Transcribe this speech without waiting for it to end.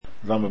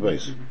Lama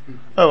base.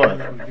 Oh,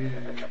 right.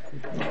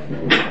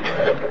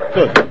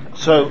 Good.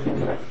 So,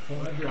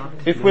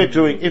 if we're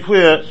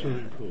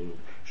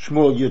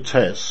Shmuel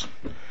Yotes,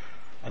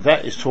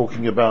 that is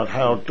talking about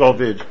how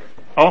David,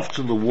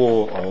 after the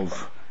war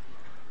of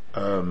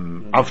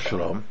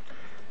Avshalom,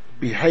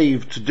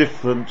 behaved to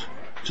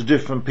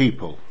different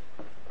people.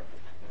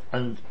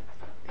 And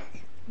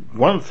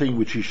one thing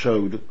which he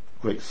showed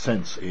great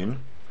sense in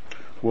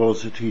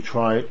was that he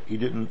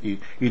didn't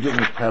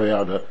carry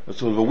out a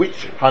sort of a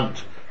witch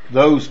hunt.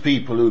 Those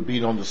people who had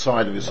been on the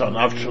side of his son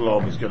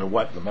Avshalom, he's going to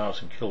wipe them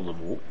out and kill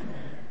them all.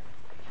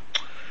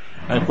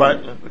 And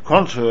quite the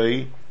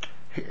contrary,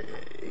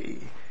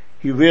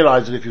 he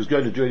realized that if he was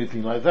going to do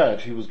anything like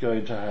that, he was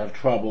going to have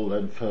trouble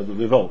and further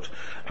revolt.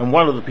 And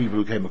one of the people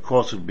who came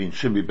across had been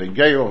Shimei ben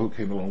Gera, who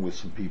came along with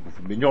some people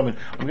from Binyamin.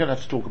 I'm going to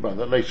have to talk about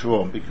that later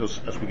on, because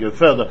as we go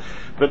further,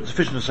 but it's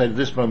sufficient to say at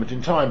this moment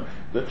in time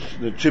that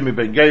Shimei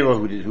ben Gera,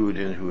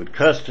 who had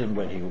cursed him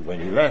when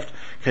he left,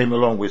 came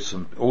along with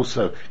some,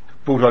 also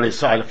brought on his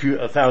side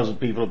a thousand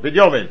people of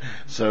Binyamin.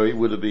 So it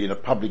would have been a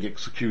public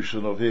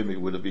execution of him. It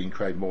would have been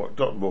created more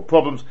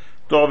problems.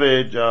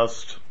 David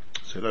just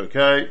said,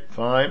 okay,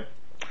 fine.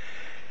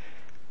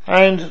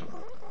 And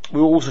we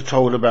were also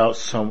told about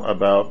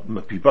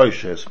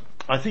Mephibosheth.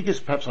 I think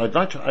I'd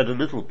like to add a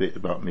little bit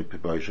about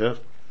Mephibosheth.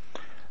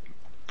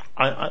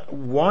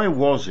 Why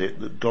was it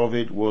that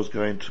David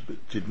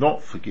did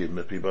not forgive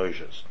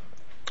Mephibosheth?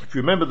 If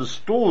you remember, the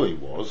story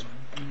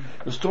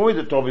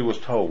that David was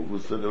told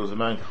was that there was a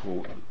man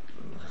called,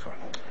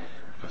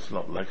 that's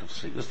not lack of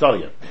sleep, let's start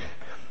again.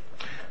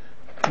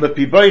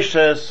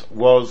 Mephibosheth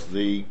was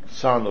the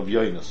son of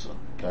Yonasan.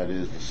 That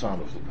is the son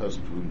of the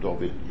person whom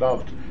David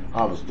loved.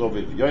 Was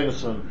David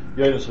Yonasan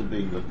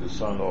being the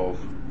son of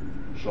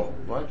Shaul,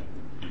 right?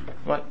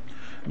 Right.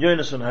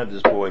 Yonasan had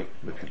this boy,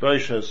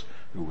 Mephibosheth,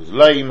 who was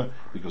lame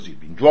because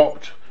he'd been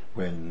dropped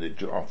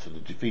after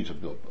the defeat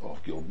of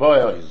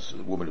Gilboa.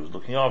 The woman who was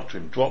looking after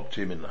him dropped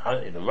him in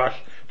a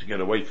rush to get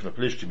away from the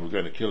Philistines, who were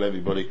going to kill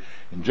everybody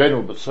in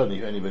general, but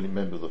certainly any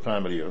member of the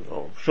family of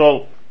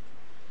Shaul.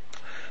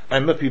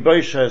 And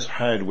Mephibosheth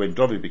had, when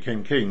David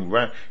became king,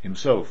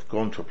 himself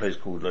gone to a place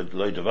called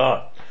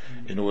Lodavar,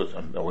 and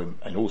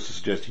also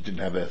suggests he didn't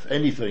have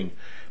anything,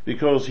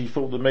 because he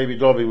thought that maybe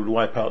David would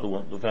wipe out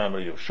the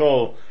family of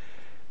Shaul,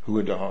 who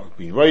had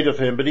been rid of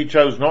him, but he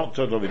chose not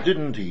to. David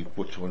didn't. He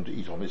put one to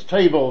eat on his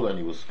table,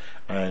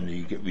 and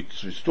he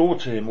restored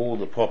to him all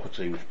the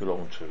property which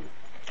belonged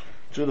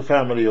to the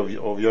family of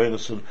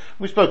Yonasan.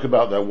 We spoke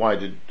about that. Why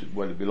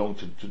it belonged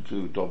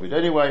to David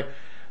anyway?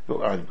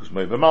 Because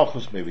maybe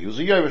Malchus, maybe he was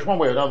a Yerush. One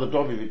way or another,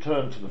 David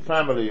returned to the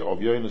family of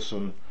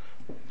Yonasan,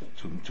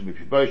 to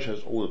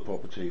Mephibosheth, all the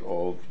property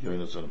of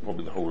Yonasan,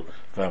 probably the whole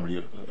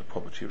family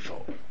property of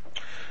Shaul.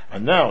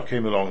 And now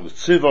came along the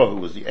Tziva, who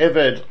was the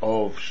Eved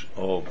of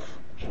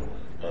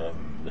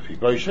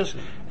Mephibosheth,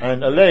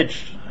 and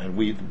alleged, and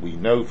we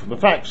know from the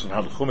facts and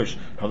how the Chumash,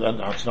 how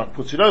Tanakh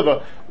puts it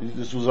over,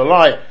 this was a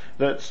lie,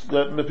 that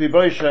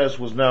Mephibosheth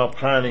was now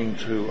planning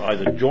to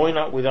either join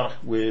up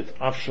with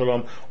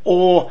Avshalom,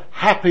 or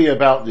happy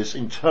about this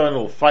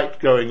internal fight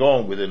going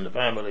on within the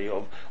family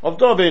of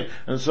David,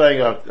 and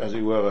saying, as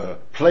it were, a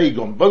plague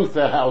on both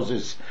their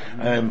houses,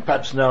 and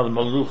perhaps now the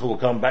Malucha will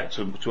come back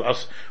to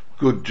us,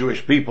 good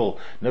Jewish people,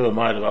 never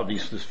mind about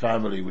this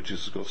family which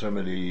has got so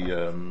many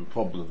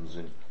problems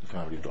in the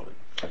family of David.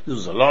 This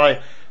was a lie.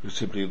 It was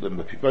simply that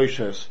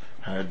Mephibosheth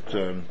had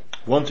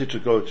wanted to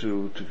go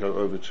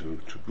over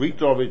to greet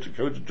David, to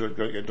go to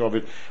get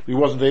David, but he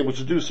wasn't able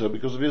to do so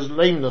because of his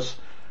lameness,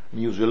 and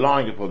he was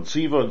relying upon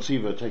Tziva, and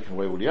Tziva had taken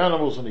away all the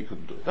animals, and he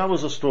couldn't do it. That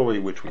was a story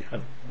which we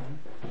had.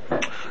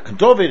 And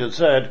David had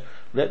said,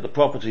 let the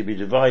property be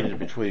divided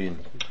between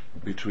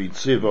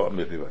Tziva and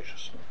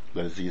Mephibosheth.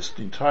 That is,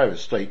 the entire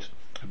estate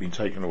had been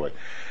taken away.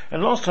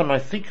 And last time I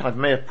think I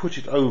may have put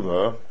it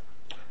over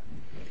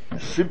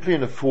simply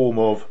in the form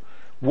of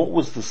what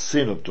was the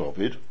sin of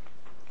David,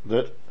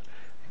 that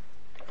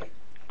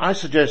I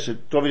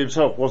suggested David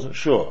himself wasn't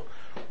sure.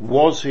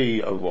 Was he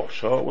a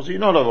Rosha or was he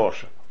not a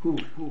Rosha? Who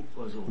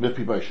was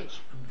Mephibosheth.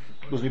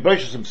 Because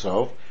Mephibosheth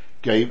himself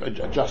gave a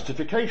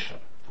justification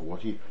for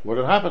what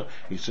had happened.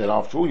 He said,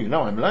 after all,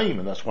 I'm lame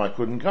and that's why I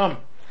couldn't come.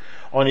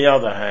 On the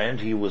other hand,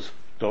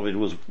 David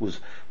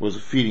was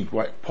feeling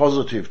quite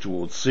positive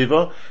towards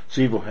Tziva.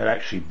 Tziva had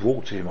actually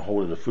brought to him a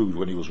whole lot of food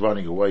when he was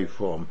running away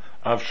from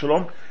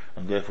Avshalom,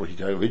 and therefore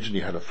he originally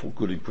had a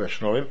good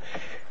impression of him.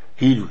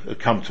 He had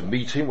come to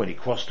meet him when he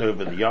crossed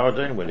over the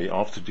Yarden,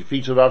 after the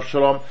defeat of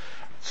Avshalom.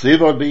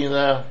 Tziva had been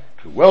there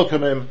to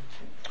welcome him,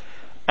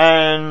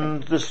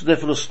 and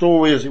therefore the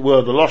story, as it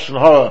were, the Lashon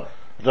Hara,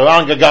 the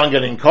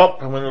Rangagangan in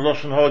Kop, and when the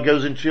Lashon Hara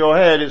goes into your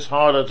head, it's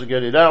harder to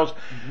get it out.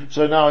 Mm-hmm.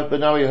 So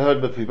now you heard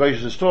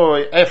Mephibosheth's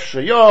story,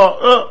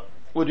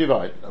 we're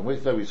divided. And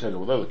with that we said,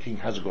 although the king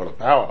hasn't got a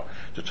power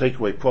to take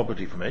away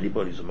property from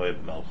anybody's a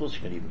Malchus,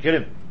 he can even kill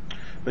him.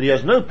 But he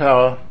has no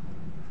power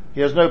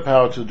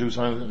to do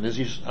something unless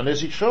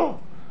he's sure.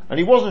 And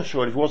he wasn't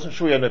sure. If he wasn't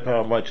sure, he had no power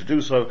and right to do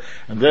so.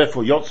 And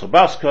therefore, Yotza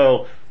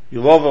Baskel,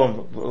 You're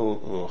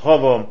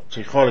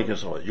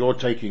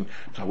taking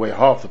away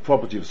half the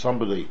property of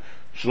somebody,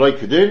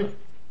 Shloikadin,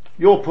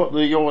 you'll put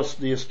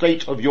the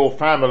estate of your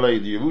family,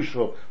 the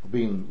Yerusha,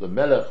 being the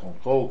Melech on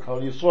Kol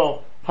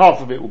Yisrael,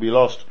 half of it will be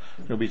lost,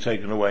 it'll be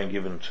taken away and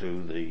given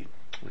to the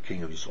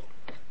king of Yisrael.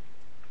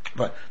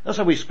 Right, that's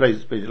how we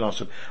explained it last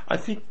time. I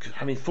think,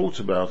 having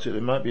thought about it,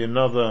 there might be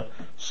another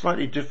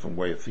slightly different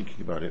way of thinking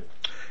about it.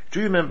 Do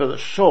you remember that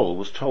Shaul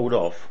was told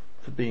off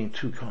for being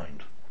too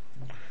kind?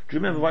 Do you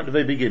remember right at the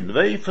very beginning, the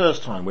very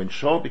first time when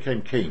Shaul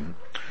became king,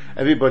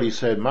 everybody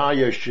said, Ma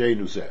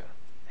Yosheinu Zeh.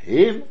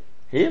 Him?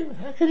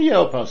 How can he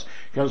help us?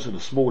 He comes from a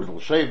small little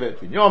Shevet,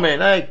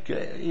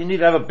 Binyamin, you need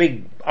to have a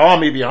big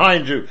army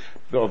behind you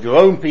of your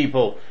own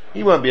people.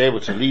 He won't be able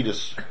to lead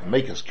us,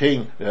 make us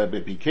king,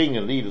 be king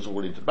and lead us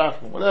all into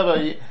battle,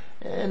 whatever.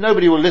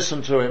 Nobody will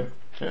listen to him.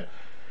 Yeah.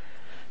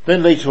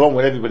 Then later on,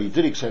 when everybody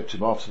did accept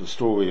him after the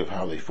story of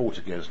how they fought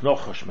against Nach,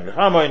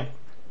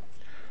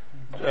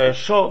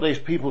 these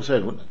people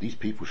said, well, these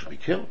people should be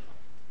killed.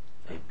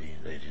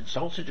 They'd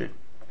insulted you.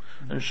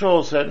 And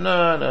Shaul said,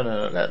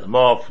 no, let them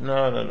off,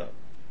 no.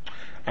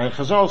 And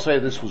Chazal say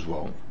this was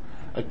wrong.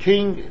 A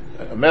king,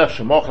 a melech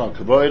shemochel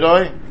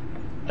kavoidai,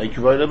 a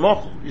kavoidai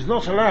mochel. He's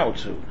not allowed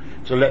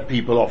to let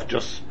people off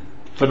just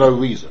for no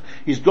reason.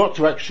 He's got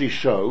to actually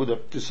show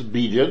that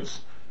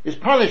disobedience is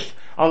punished.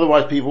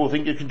 Otherwise people will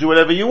think you can do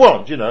whatever you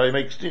want. It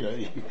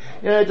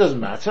doesn't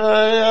matter.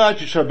 I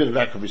just show a bit of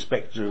lack of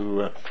respect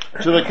to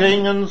the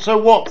king, and so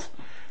what?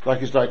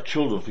 It's like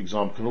children, for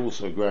example, can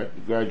also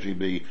gradually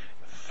be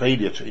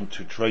failure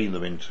to train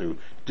them into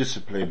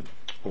discipline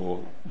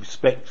or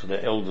respect for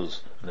their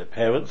elders and their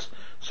parents,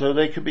 so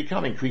they can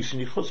become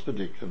increasingly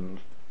chutzpahdik and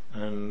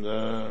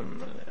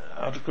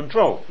out of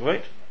control,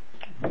 right?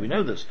 We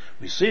know this.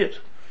 We see it.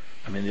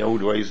 In the old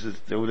days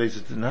it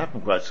didn't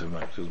happen quite so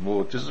much. There was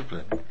more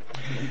discipline.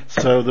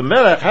 So the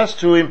Melech has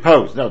to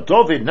impose. Now,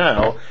 David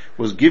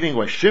was giving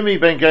away. Shimi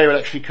ben Gera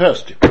actually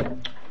cursed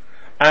him.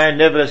 And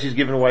nevertheless he's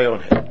given away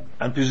on him.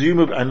 And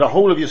presumably, and the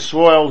whole of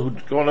Yisrael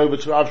who'd gone over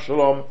to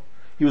Avshalom,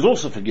 he was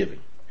also forgiving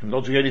him,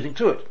 not doing anything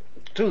to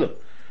them.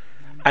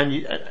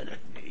 And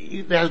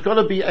there's got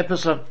to be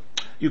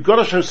you've got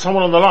to show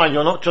someone on the line,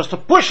 you're not just a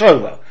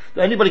pushover,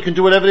 that anybody can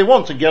do whatever they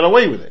want and get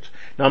away with it.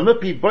 Now,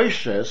 Mipi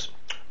Boishes,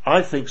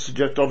 I think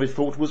David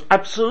thought was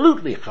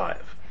absolutely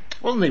chayav.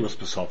 Wasn't he was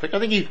specific? I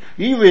think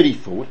he really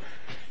thought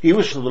he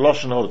was to the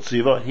Lashon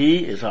HaTziva,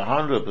 he is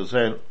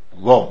 100%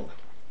 wrong.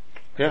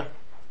 Yeah?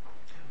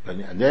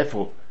 And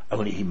therefore,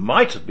 only he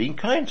might have been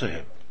kind to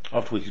him.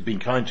 Afterwards he's been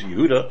kind to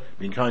Yehuda,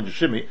 been kind to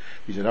Shimi.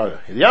 He said,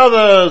 the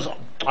others,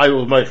 I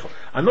will meichel.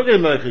 I'm not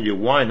going to meichel you.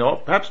 Why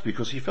not? Perhaps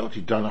because he felt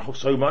he'd done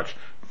so much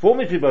for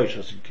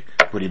Mephibosheth.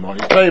 Put him on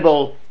his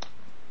table,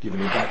 given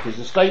him back his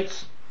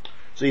estates.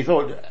 So he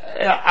thought,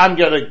 I'm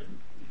going to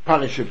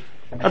punish him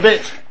a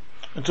bit,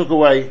 and took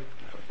away,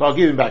 but I'll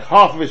give him back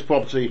half of his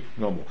property,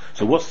 no more.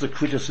 So what's the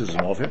criticism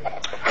of him?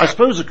 I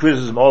suppose the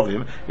criticism of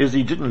him is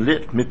he didn't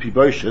let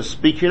Mephibosheth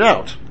speak it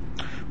out.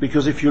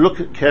 Because if you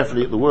look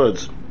carefully at the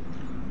words,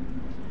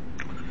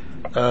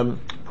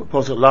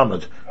 posuk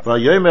lamed,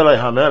 Vayomer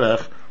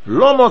hamelech,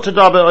 Lomo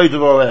tedaber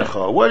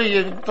oidevorecha. What are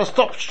you? Just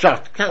stop,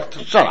 shut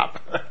up.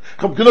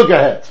 Come, look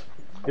ahead.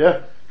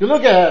 Yeah?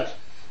 Look ahead.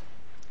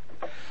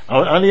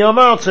 And the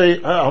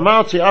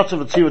Amarti out of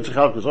the Tzivah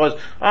Techalkus,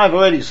 I've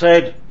already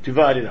said,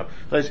 divide it up.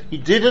 He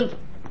didn't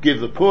give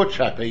the poor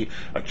chappie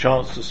a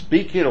chance to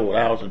speak it all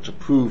out and to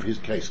prove his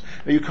case.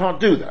 Now, you can't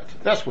do that.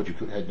 That's what you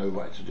had no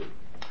right to do.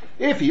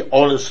 If he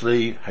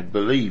honestly had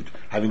believed,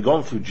 having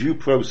gone through due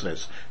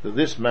process, that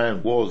this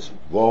man was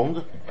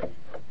wrong,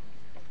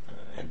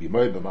 and be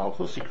made by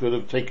Malchus, he could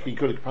have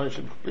punished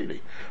him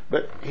completely.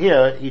 But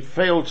here, he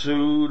failed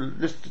to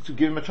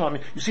give him a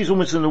chance. You see, it's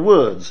almost in the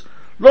words.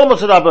 Isn't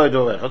that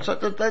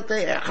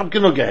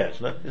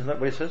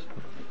what he says?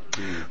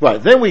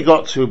 Right, then we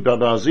got to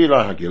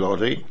Barzilai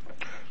Hagiladi,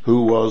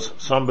 who was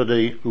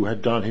somebody who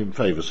had done him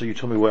favour. So you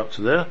tell me we're up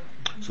to there?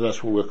 So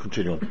that's what we'll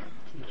continue on.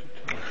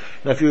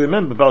 Now if you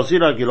remember,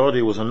 Barzilai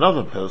Hagiladi was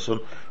another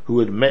person who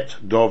had met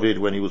David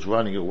when he was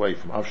running away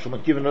from Avshalom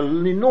and given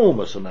an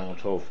enormous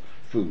amount of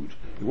food.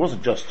 It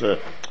wasn't just a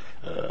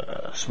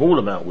small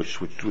amount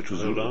which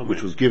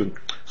was given.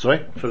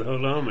 Sorry? For the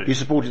whole army. He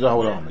supported the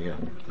whole army, yeah.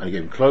 And he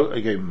gave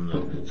them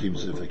it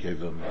seems as if they gave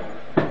them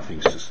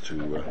things just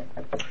to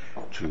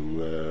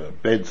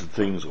beds and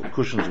things or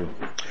cushions.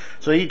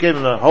 So he gave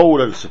them a whole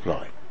load of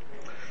supply.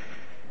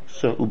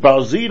 So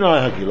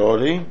Barzilai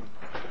Hagiladi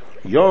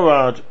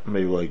Yorad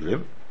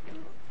Meroiglim,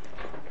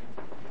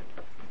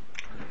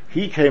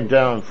 he came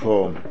down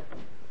from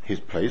his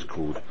place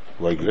called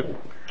Roiglim,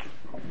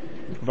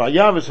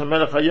 Vayavis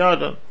HaMelech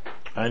HaYarden,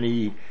 and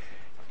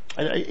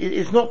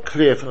it's not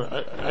clear,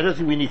 I don't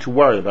think we need to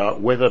worry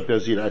about whether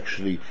Barzilai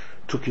actually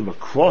took him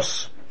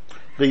across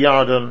the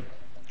Yarden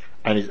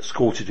and it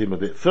escorted him a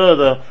bit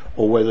further,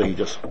 or whether he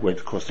just went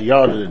across the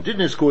yard and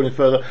didn't escort him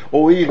further,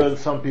 or even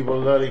some people are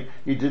learning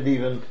he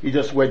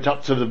just went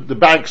up to the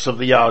banks of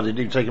the yard and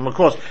didn't take him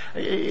across.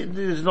 It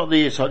is not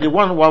the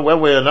one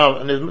way or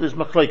another, and there's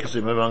machlokes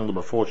among them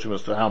unfortunately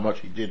as to how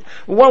much he did.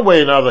 But one way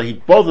or another he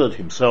bothered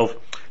himself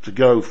to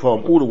go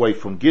all the way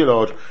from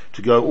Gilad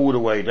to go all the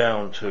way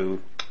down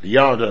to the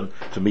Yarden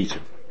to meet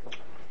him.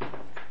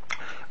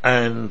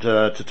 And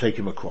to take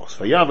him across.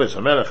 To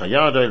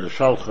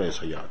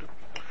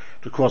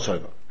cross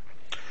over.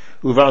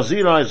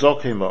 Barzilai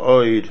zokim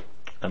ma'oid,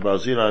 and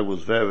Barzilai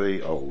was very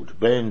old.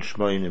 Ben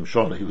Shmoinim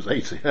Shona, he was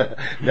 80.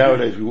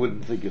 Nowadays we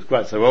wouldn't think he's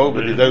quite so old,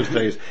 but in those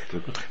days,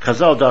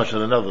 Chazal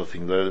Darshan, another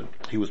thing though,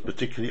 he was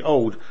particularly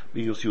old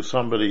because he was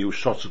somebody who was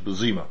shot at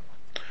Bezima.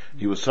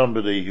 He was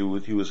somebody who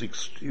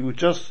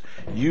just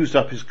used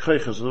up his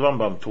koiches. The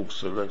Rambam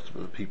talks to the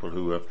people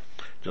who were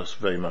just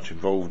very much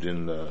involved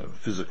in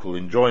physical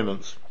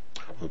enjoyments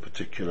of a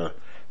particular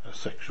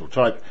sexual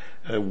type.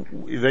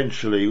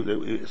 Eventually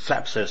it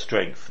saps their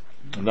strength,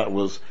 and that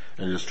was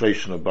an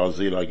illustration of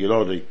Barzilai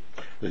Giladi,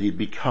 that he'd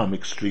become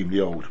extremely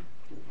old.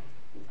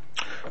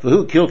 For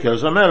who Kilkel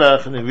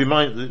Zamelech, and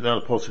now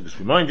the posuk is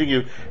reminding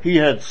you, he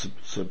had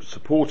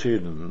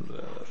supported and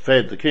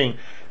fed the king,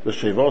 when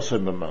he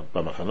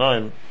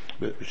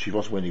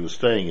was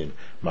staying in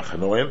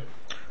Machanoim.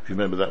 If you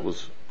remember, that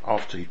was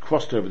after he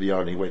crossed over the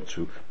yard and he went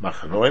to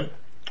Machanoim.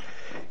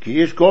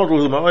 He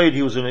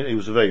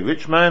was a very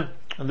rich man,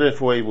 and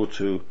therefore able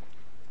to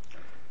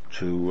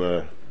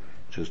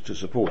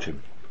support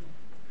him.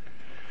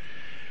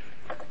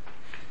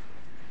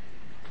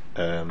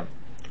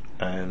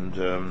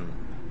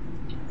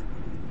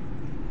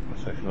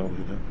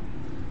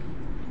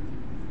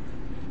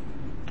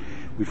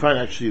 We find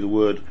actually the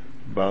word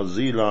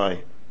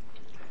Barzilai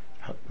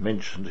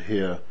mentioned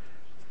here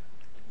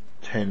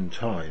 10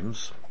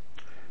 times.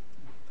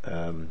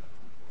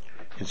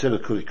 Instead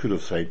of it could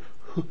have said,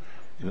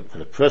 for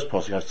the first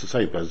posuk he has to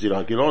say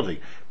Barzilai Giladi,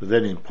 but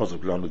then in posuk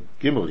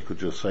Gimel he could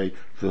just say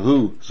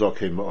V'hu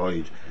Zokim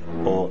Ma'oid,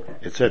 or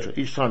etc.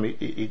 Each time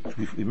he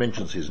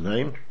mentions his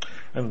name,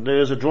 and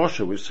there's a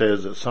drosha which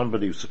says that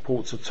somebody who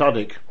supports a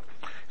tzaddik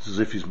is as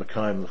if he's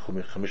Makayim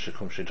Chamisha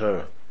Chumshei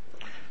Torah.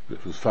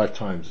 It was 5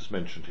 times it's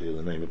mentioned here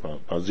the name of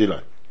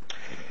Barzilai.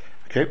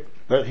 Okay,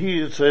 but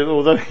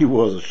although he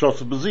was a shot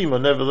of Bezima,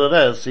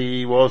 nevertheless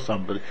he was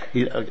somebody,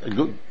 a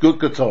good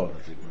guitar,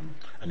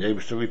 and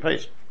able to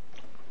replace.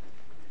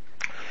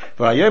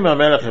 You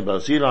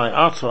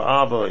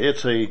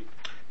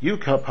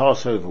can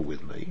pass over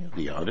with me,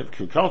 the Yadif,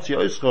 Kilkalti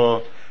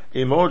Oisko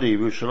Imodi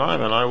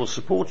Yerushalayim, and I will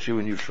support you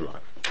in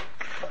Yerushalayim.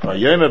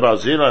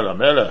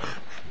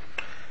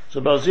 So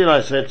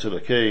Barzilai said to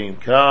the king,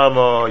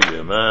 Kamo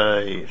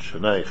Yemei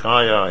Shnei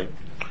Chayai,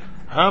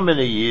 how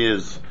many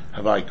years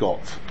have I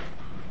got?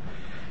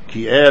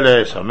 Ki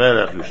Eles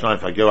HaMelech Yerushalayim,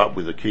 if I go up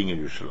with the king in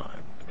Yerushalayim.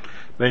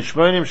 Ben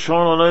Shmonim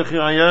Shon Anochi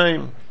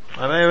Hayim,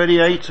 I'm already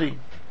 80.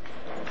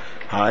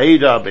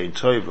 Ha'eda Ben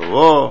Tov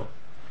V'Ro,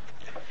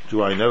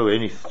 do I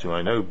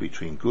know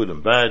between good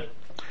and bad?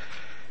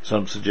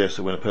 Some suggest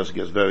that when a person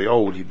gets very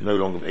old, he's no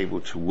longer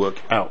able to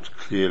work out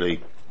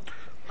clearly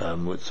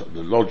with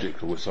the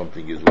logic of whether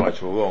something is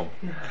right or wrong.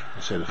 I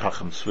said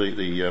Chacham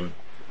Tzvi,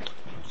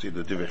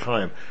 the Divrei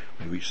Chaim,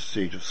 when he reached the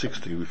stage of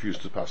 60, he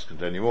refused to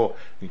paskin anymore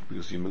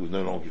because he was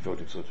no longer, he felt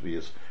himself to be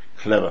as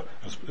clever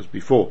as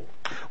before.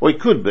 Or it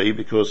could be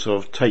because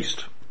of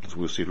taste, as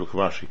we'll see. Look at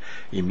Rashi.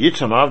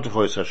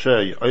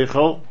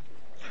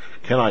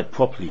 Can I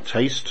properly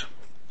taste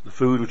the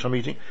food which I'm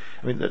eating?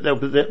 I mean,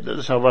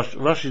 that's how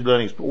Rashi's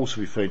learning is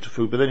also referring to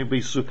food, but then it'll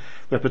be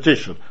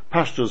repetition.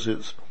 Pashtus,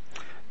 it's,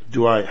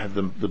 do I have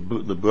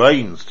the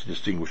brains to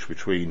distinguish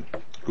between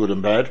good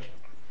and bad?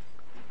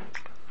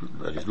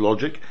 That is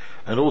logic.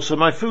 And also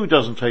my food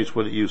doesn't taste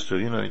what it used to,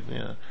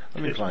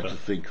 I'm inclined to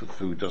think that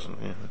food doesn't,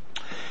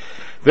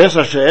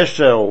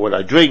 or what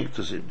I drink,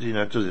 does it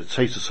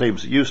taste the same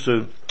as it used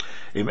to?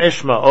 Im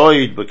eshma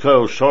oid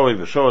b'kol shori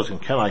v'shoros,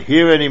 and can I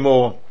hear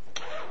anymore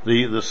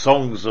the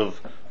songs of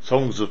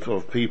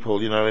people,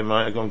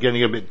 I'm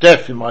getting a bit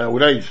deaf in my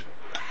old age.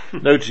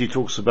 Notice he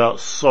talks about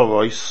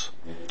sorois,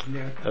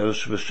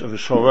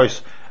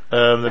 v'shoros,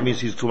 that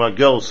means he's talking about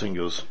girl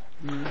singers,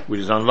 which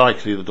is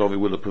unlikely that David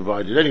would have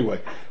provided anyway,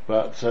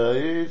 but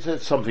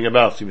it's something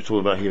about him, he's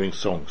talking about hearing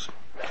songs.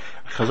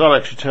 Chazal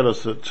actually tell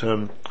us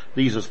that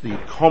these are the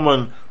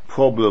common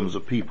problems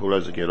of people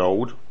as they get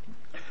old.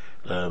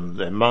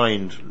 Their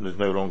mind is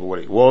no longer what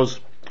it was,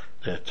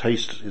 their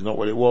taste is not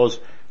what it was,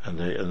 and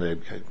they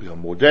become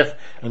more deaf,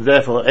 and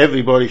therefore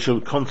everybody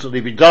should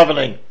constantly be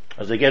davening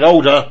as they get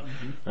older.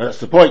 And that's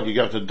the point, you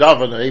have to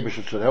daven, and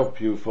Abishah should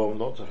help you from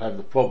not to have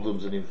the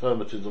problems and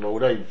infirmities of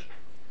old age.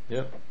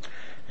 Yeah?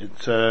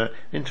 It's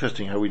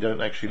interesting how we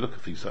don't actually look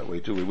at things that way,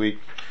 do we? We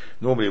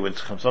normally, when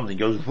something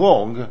goes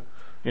wrong,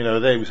 they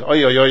say,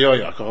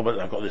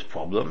 I've got this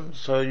problem,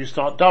 so you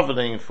start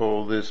davening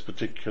for this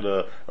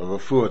particular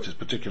refuah, this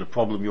particular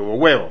problem you're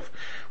aware of.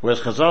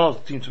 Whereas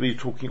Chazal seem to be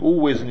talking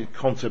always in the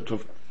concept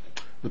of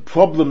the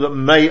problem that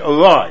may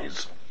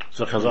arise,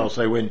 So Chazal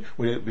say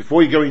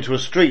before you go into a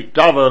street,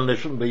 daven, there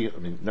shouldn't be,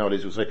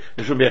 nowadays we'll say,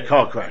 there shouldn't be a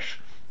car crash.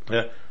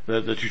 Yeah?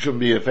 That you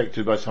shouldn't be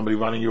affected by somebody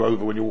running you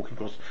over when you're walking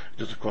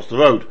just across the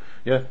road.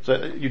 Yeah?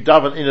 So you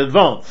daven in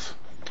advance.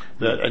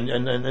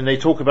 And they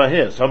talk about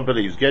here,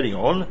 somebody who's getting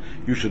on,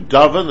 you should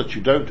daven that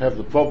you don't have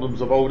the problems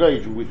of old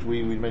age, which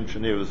we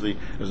mention here as an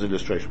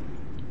illustration.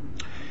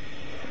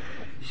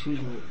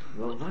 Excuse me,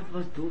 well, what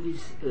was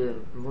David's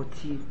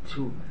motive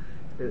to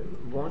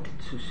want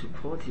to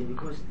support him?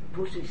 Because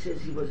posuk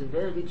says he was a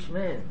very rich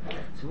man.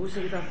 So who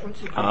said that?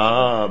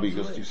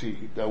 Because you see,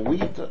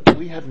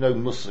 we have no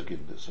musuk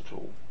in this at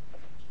all.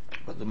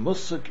 But the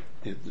musuk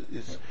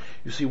is,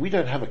 you see, we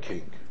don't have a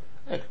king.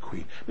 A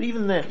queen. But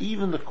even then,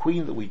 even the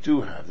queen that we do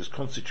have, this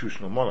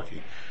constitutional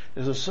monarchy,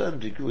 there's a certain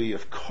degree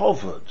of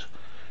kavod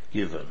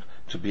given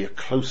to be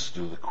close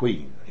to the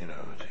queen, the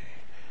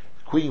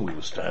queen we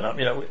will stand up,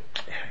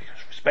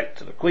 respect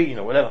to the queen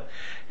or whatever.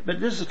 But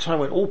this is a time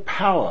when all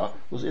power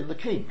was in the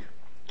king.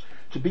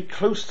 To be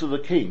close to the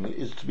king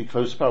is to be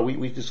close to power.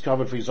 We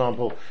discovered, for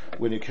example,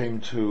 when it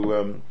came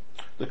to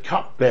the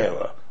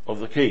cupbearer of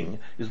the king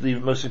is the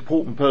most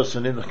important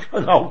person in the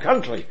whole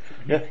country.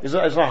 Yeah, as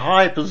a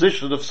high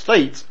position of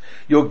state,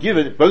 you're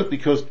given it both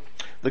because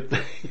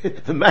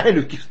the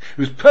man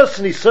who's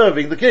personally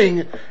serving the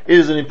king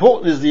is the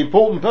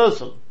important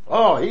person.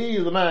 He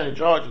is the man in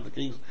charge of the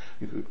king's.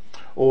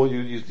 Or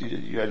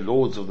you had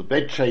lords of the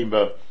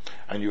bedchamber,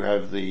 and you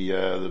have the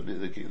order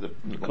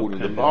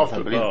of the bath.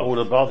 I believe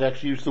order of the bath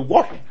actually used to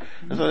wash,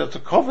 and so that's a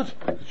covered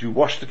that you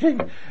wash the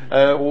king.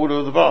 Order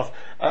of the bath.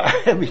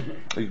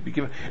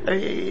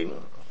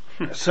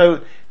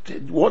 So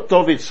what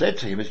David said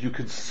to him is, you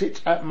can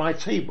sit at my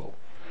table.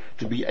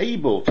 To be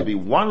able to be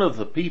one of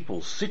the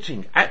people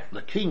sitting at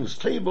the king's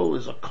table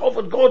is a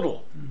covered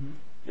godel. Mm-hmm.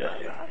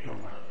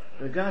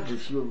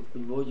 Regardless, your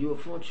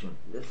fortune.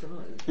 That's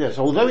enough. Yes,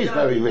 although he's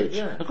very rich.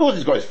 Yeah. Of course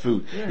he's got his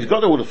food. Yeah. He's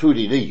got all the food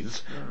he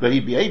needs, but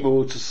he'd be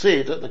able to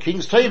sit at the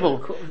king's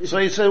table. So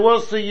he said,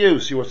 what's the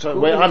use?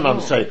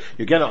 I'm saying,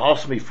 you're going to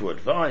ask me for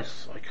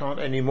advice. I can't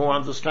anymore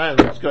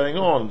understand what's going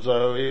on.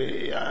 So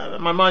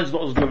my mind's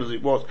not as good as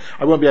it was.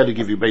 I won't be able to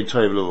give you Bein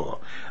Tov L'Or.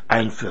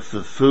 And for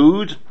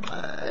food,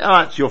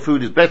 your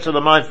food is better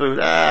than my food.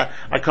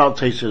 I can't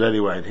taste it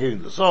anyway. And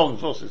hearing the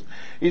songs, what's this?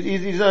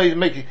 He's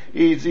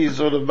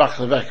sort of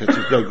machlaveka.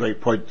 It's no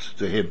great point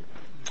to him.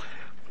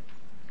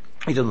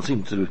 He doesn't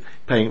seem to be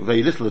paying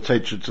very little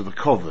attention to the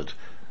covered.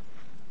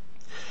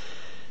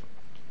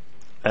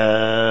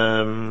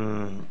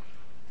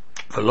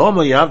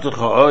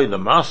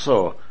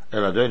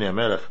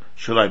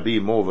 Should I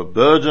be more of a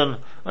burden?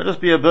 I'll just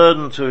be a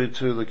burden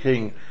to the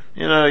king.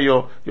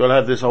 You'll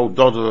have this old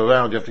dodder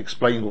around, you have to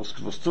explain what's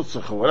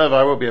tutzach or whatever.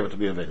 I won't be able to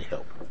be of any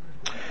help.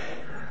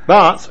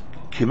 But,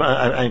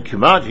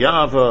 kimat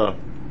ya'ava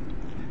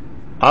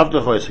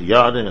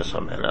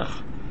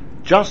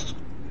just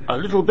a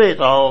little bit,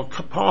 I'll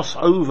pass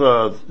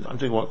over. I'm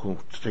doing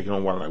taking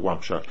on one like one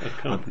shot.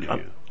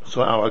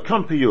 So I'll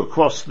accompany you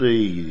across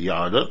the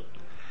Yarden.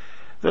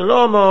 So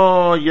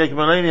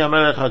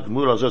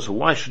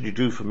why should you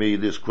do for me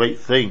this great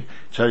thing,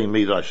 telling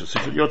me that I should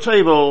sit at your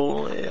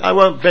table? I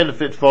won't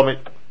benefit from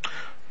it.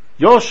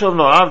 Yoshev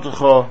no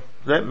avdecha,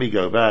 let me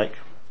go back.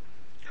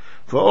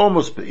 For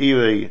almost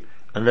be'iri,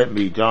 and let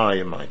me die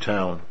in my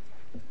town.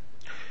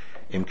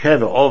 Im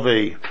keva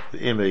ovi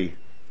imi,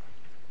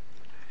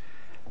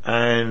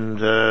 and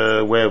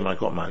where I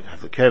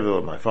have the keva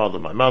of my father,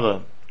 my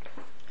mother.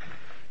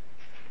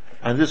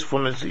 And this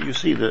one, you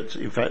see that,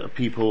 in fact,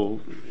 people,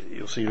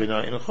 you'll see in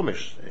a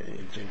Chumash,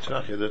 in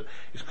Nach, that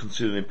it's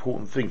considered an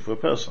important thing for a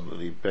person, that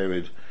he's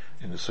buried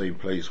in the same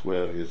place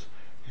where his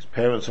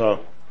parents are.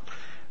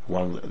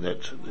 One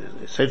that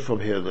it's said from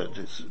here that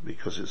it's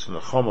because it's an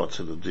achama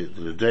to the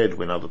dead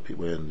when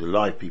the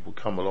live people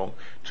come along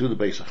to the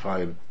Beis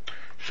HaChaim,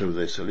 show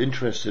they're still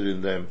interested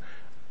in them,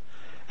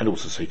 and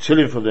also say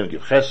Tillim for them,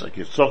 give chesed,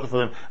 give tzedakah for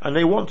them, and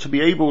they want to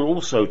be able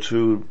also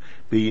to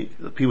be,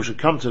 the people should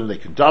come to them, they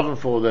can daven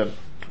for them,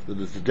 that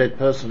the dead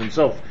person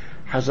himself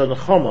has an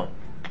achama,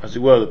 as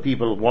it were, the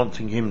people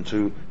wanting him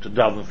to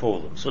daven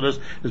for them. So there's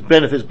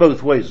benefits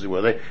both ways, as it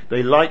were.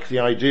 They like the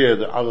idea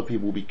that other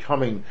people will be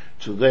coming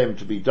to them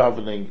to be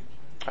davening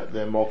at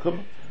their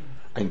mokum,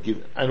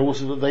 and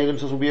also that they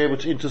themselves will be able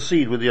to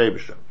intercede with the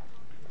Eibusher.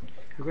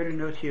 I've got a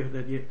note here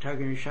that the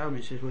Targum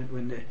Yishalmi says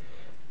when the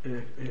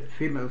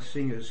female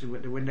singers, the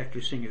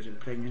one-nectar singers, are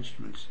playing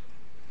instruments.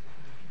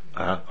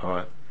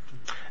 Alright.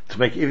 To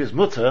make, if it's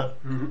mutter,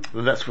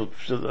 then that will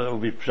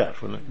be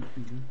pshat, wouldn't it?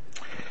 Mm-hmm.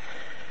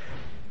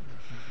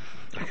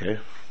 Okay,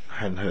 I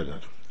hadn't heard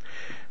that.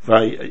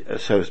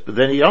 But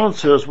then he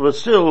answers, well,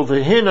 still,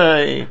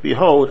 v'hinei,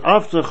 behold,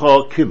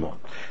 avtecha Kimon.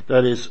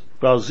 That is,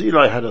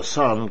 Barzillai had a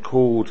son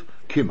called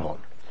Kimon.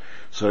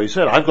 So he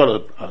said, I've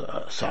got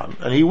a son,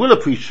 and he will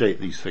appreciate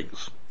these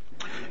things.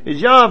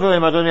 Is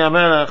Yavim Adoni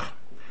HaMelech,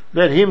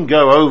 let him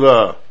go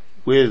over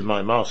with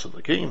my master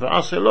the king,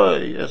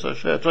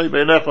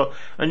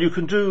 and you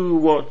can do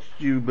what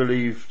you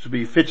believe to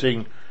be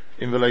fitting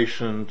in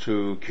relation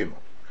to Kimon.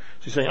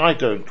 So he's saying, I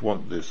don't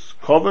want this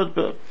covered,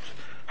 but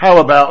How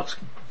about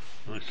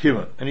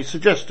Kimon? And he's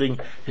suggesting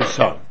his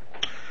son.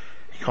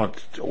 He can't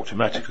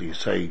automatically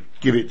say,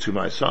 give it to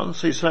my son.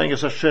 So he's saying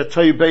it's asher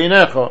tov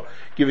beinecha,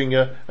 giving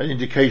an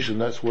indication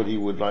that's what he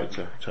would like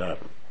to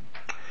happen.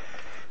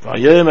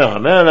 Vayomer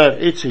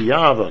HaMelech, Itzi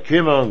Yava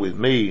Kimon with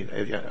me,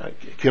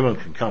 Kimon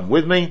can come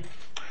with me.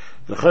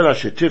 V'chol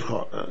asher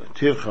tivcha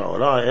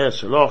olai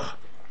eseloch,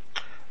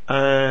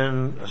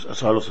 and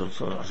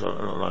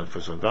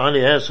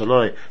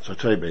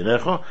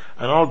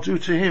I'll do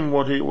to him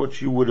what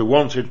you would have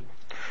wanted.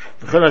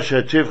 And if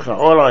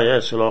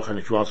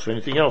you ask for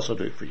anything else, I'll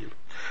do it for you.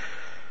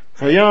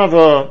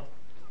 Everybody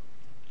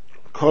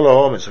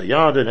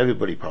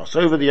passed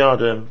over the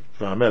Yarden.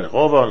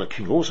 The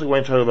king also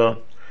went over.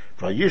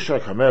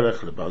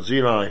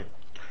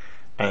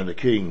 And the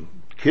king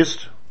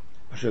kissed.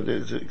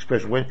 There's an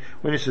expression when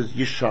it says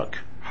Yishak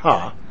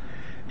ha,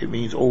 it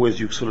means always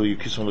you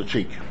kiss on the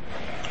cheek.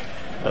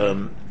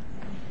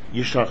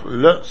 Yishak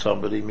le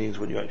somebody means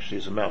when you actually,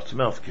 it's a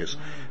mouth-to-mouth kiss.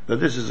 But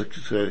this is you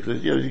could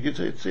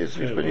say it's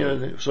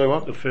so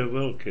what? A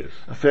farewell kiss.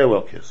 A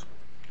farewell kiss.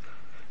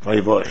 And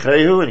he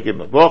gave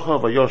him a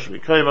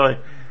bracha,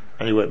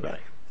 and he went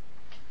back.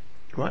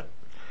 Right?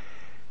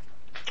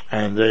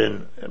 And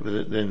then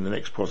the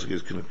next posuk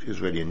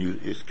is really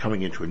is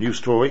coming into a new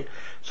story.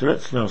 So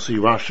let's now see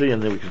Rashi,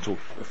 and then we can talk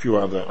a few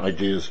other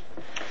ideas,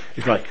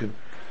 if I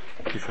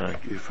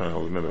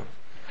remember.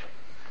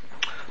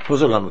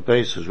 Posuk Lamed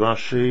Beis says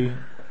Rashi,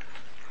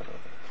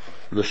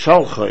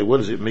 L'shalchai, what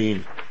does it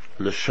mean,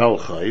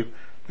 L'shalchai?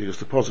 Because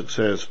the posuk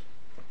says,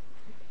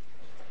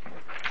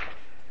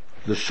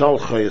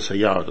 L'shalchai is a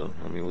yarden.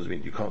 I mean, what does it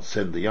mean? You can't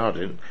send the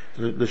yarden.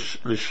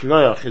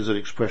 L'shleach is an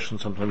expression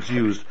sometimes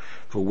used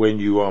for when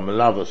you are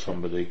malava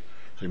somebody,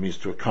 so it means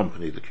to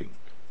accompany the king.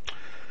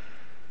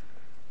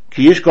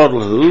 Ki yish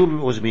gadol hu,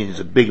 what does it mean? He's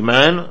a big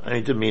man, and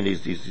it doesn't mean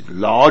he's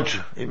large.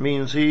 It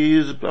means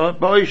he's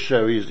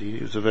ba'isha.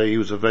 He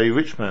was a very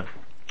rich man.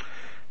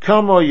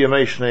 Kamo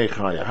yemei shnei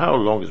chaya, how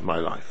long is my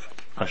life?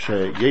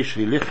 Asher yesh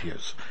li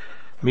lichyas,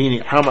 meaning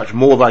how much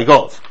more have I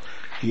got?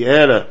 Ki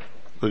ela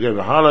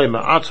v'gevahalei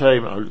ma'atei,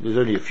 there's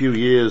only a few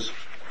years.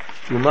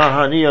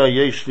 Umahania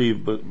yesh li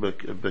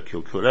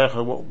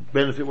b'kilkulecha, what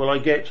benefit will I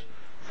get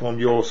from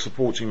your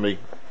supporting me?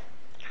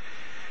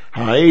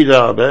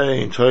 Ha'ida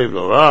bein tov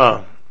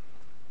l'ra,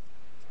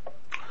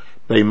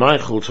 can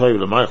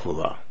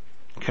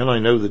I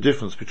know the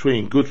difference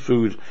between good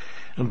food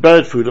and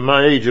bad food? At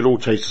my age, it all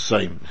tastes the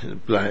same.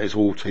 It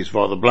all tastes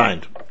rather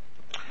bland.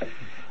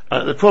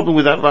 The problem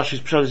with that Rashi's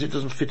pshat is it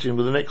doesn't fit in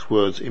with the next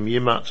words. Im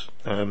yitam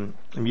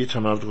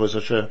avdros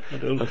asher.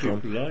 But old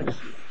people like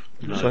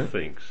nice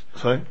things.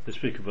 Sorry? They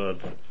speak about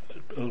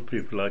old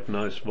people like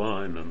nice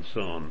wine and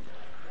so on.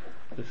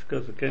 This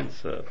goes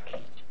against that.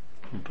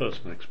 From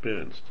personal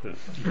experience too.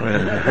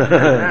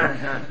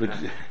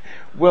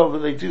 But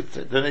they do.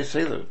 Then they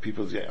say that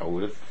people get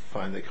older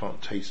find they can't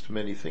taste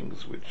many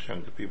things which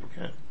younger people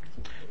can.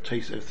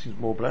 Taste everything's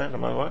more bland.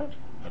 Am I right?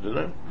 I don't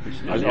know.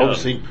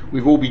 Obviously,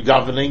 we've all been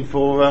davening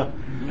for,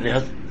 and it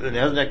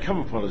hasn't yet come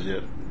upon us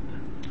yet.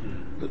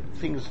 But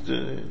things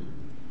do.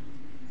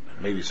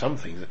 Maybe some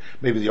things.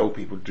 Maybe the old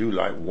people do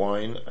like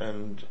wine,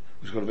 and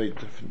it's got a very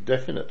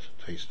definite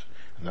taste,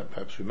 and that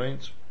perhaps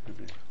remains.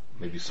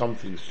 Maybe some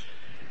things.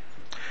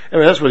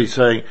 Anyway, that's what he's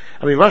saying.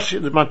 I mean,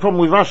 Rashi, my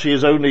problem with Rashi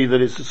is only that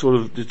it's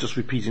it's just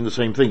repeating the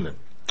same thing then.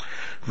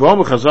 Now,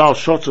 Rashi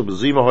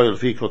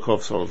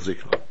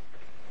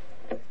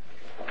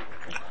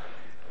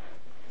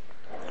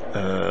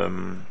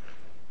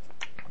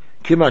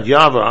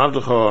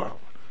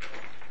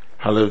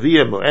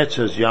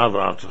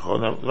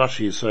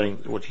is saying,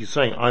 what he's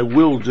saying, I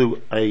will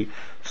do a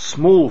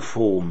small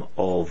form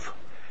of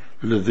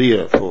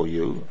levia for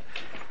you.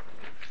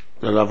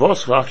 The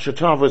lavos rach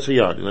shetavos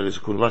hayard. That is,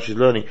 Rashi's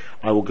learning.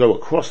 I will go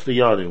across the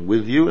yard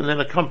with you, and then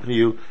accompany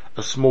you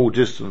a small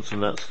distance,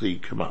 and that's the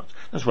kamat.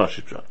 That's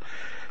Rashi's pshat.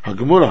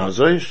 Hagemura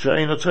hazay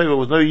she'ein table.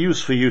 Was no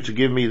use for you to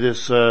give me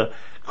this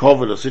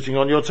kovod sitting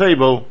on your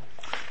table,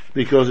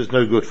 because it's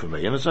no good for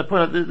me. And as I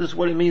point out, this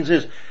what it means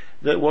is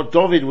that what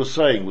David was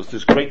saying was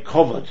this great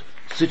kovod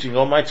sitting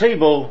on my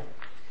table.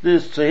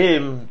 This to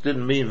him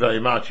didn't mean very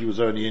much. He was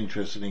only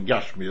interested in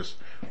gashmias,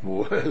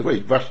 more the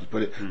way Rashi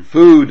put it,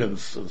 food and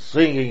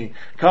singing.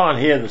 Can't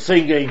hear the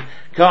singing,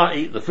 can't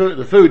eat the food.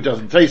 The food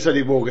doesn't taste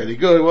any more any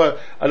good. Well,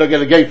 I don't get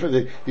a game for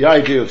the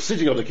idea of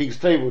sitting on the king's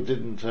table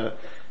didn't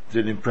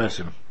impress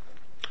him,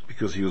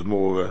 because he was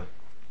more.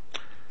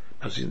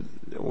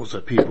 Also,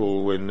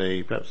 people when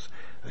perhaps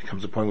there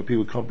comes a point where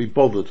people can't be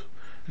bothered.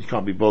 You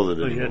can't be bothered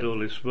anymore. He had all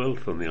his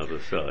wealth on the other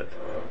side.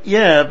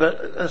 Yeah,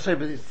 but I say,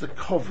 but it's the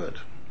kovod.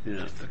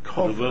 Yeah, the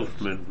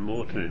wealth meant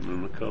more to him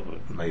than the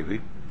cover.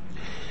 Maybe.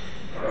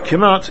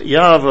 Kimat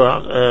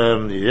Yava,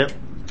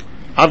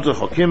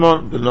 Abducha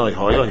Kimon, B'nai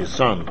Hoya, his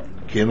son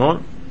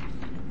Kimon,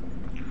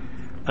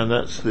 and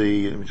that's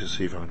let me just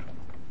see if I can.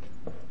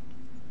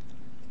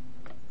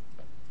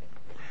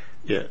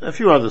 Yeah, a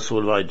few other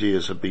sort of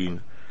ideas have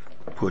been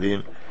put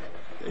in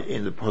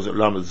the posuk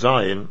Lamed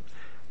Zayin.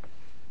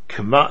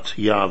 Kimat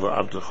Yava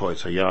Abducha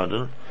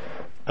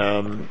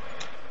Hayadan.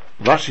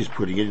 Rashi's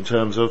putting it in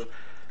terms of,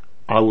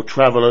 I will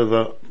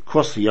travel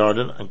across the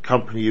Yarden and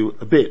accompany you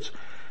a bit.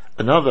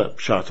 Another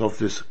shot of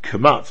this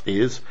kamat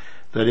is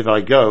that if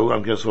I go, I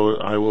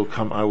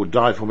will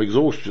die from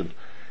exhaustion.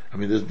 I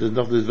mean,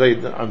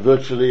 I'm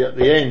virtually at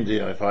the end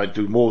here if I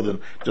do more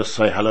than just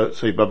say hello,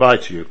 say bye-bye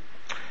to you.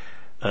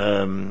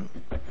 And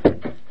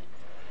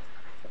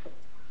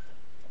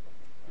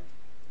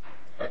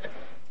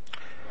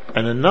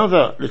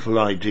another little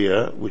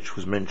idea which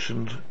was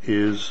mentioned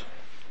is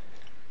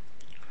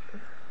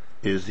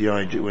the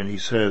idea when he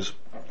says,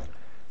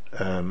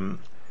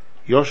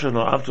 Yosha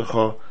no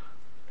avtecha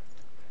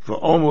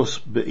v'omus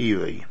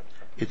be'iri.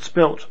 It's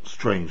spelt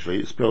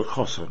strangely, it's spelt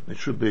chosa. It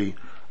should be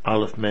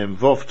Aleph Mem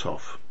Vov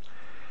Tov.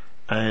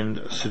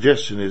 And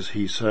suggestion is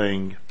he's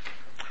saying,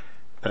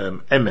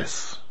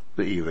 Emes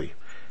be'iri.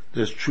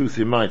 There's truth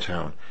in my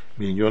town.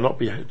 Meaning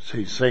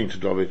he's saying to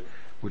David,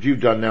 what you've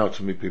done now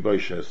to me,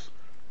 Piboshes,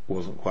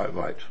 wasn't quite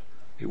right.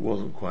 It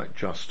wasn't quite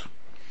just.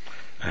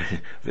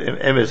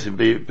 Emes in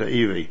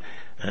be'iri.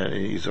 And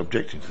he's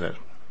objecting to that.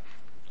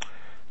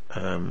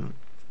 I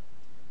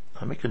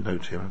make a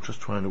note here. I'm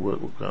just trying to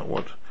work out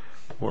what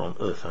on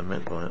earth I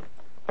meant by it.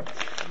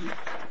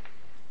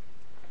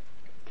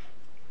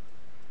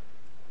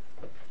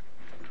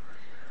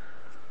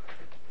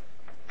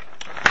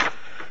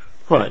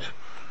 Right.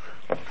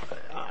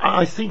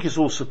 I think it's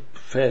also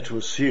fair to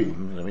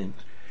assume, I mean,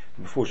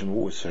 unfortunately we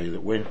always say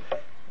that when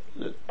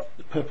the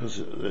purpose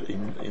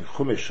in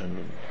Chumash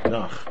and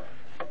Nach,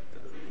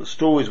 the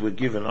stories we're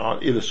given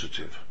are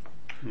illustrative.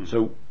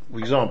 So, for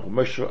example,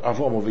 Moshe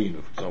Avraham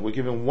Avinu, for example, we're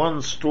given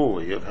one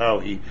story of how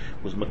he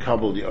was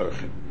Makabel the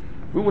Orchim.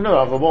 We will know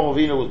Avraham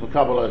Avinu was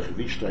Makabel Orchim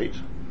each state.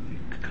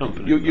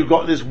 You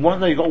got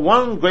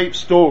one great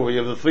story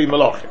of the three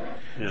Malachim,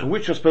 from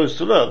which you're supposed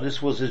to learn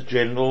this was his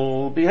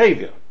general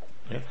behaviour.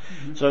 Yeah?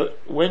 Mm-hmm. So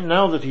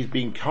now that he's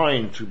been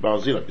kind to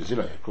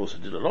Barzillai, of course,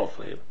 did a lot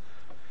for him.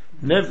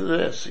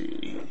 Nevertheless,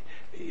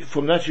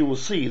 from that you will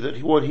see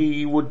that what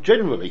he would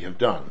generally have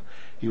done,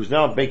 he was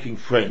now making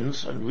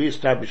friends and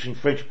re-establishing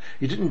friendship.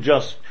 He didn't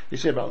just, they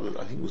say about,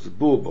 I think it was the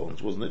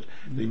Bourbons, wasn't it?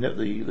 They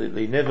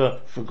never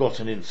forgot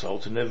an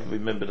insult and never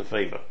remembered a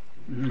favour.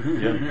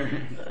 Yeah?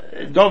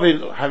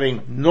 David,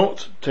 having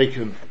not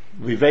taken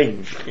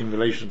revenge in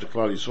relation to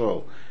Klal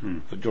Yisrael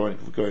for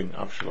going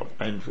Avshalom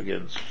and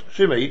against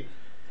Shimei,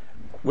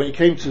 when it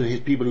came to his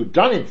people who'd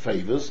done him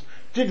favours,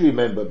 did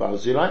remember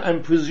Barzillai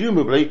and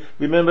presumably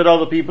remembered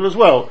other people as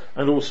well,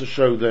 and also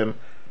showed them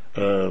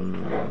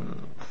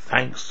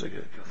thanks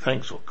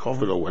or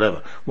covered or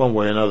whatever. One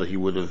way or another he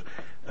would have,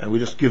 and we're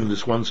just given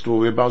this one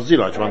story of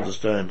Barzillai to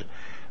understand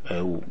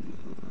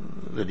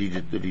that he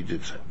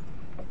did so.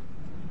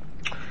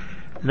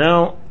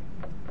 Now,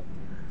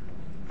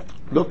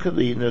 look at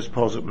the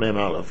posuk Mem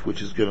Aleph,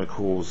 which is going to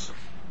cause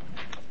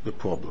the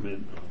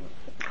problem.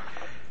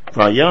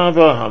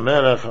 Vayava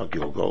HaMelech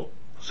HaGilgal.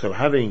 So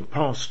having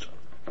passed,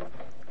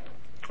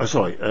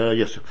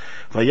 Vayava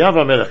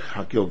HaMelech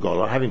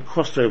HaGilgal, having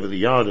crossed over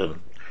the Yarden,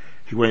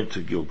 he went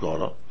to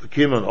Gilgal, the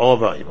Kimon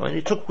Olvaim, and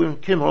he took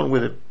Kimon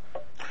with him.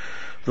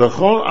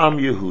 V'chol Am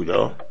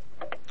Yehuda,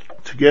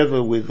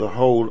 together with the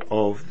whole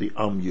of the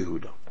Am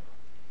Yehuda.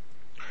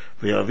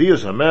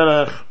 V'yavius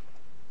HaMelech,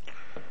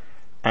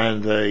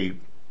 and they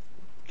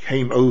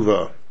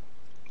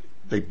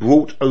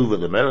brought over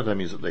the Melech, that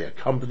means that they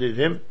accompanied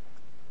him.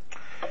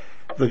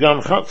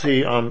 V'gam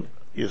Chatzi Am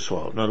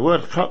Yisrael. Now the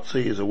word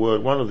Chatzi is a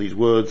word, one of these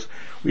words,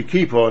 we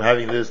keep on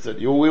having this, that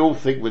we all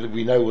think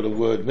we know what a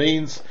word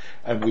means,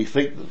 and we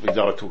think that, for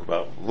example, I talk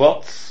about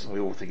rots, we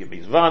all think it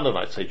means van, and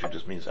I say it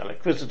just means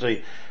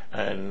electricity,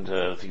 and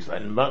things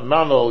like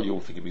manol, you all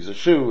think it means a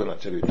shoe, and I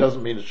tell you it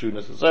doesn't mean a shoe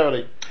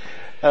necessarily.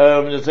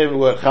 The same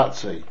word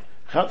Chatzi.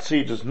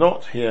 Chatzi does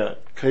not here,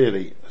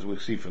 clearly, as we'll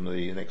see from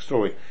the next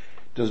story,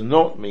 does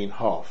not mean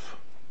half.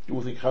 You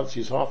all think Chatzi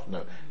is half?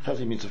 No.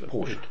 Chatzi means a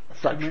portion, a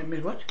fraction.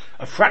 Mean what?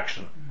 A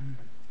fraction.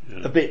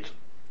 A bit.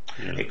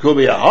 Yeah. It could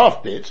be a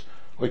half bit,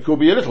 or it could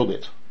be a little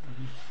bit.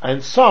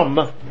 And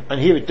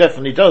and here it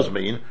definitely does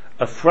mean,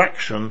 a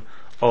fraction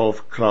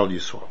of Klal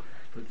Yisrael.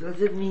 But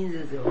does it mean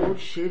that the whole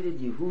Shevet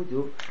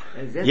Yehuda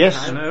at that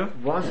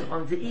time was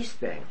on the east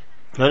bank?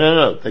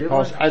 No. They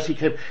passed as he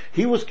came.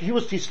 He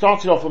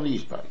started off on the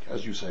east bank,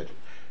 as you said.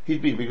 He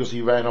crossed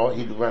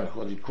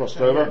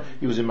over.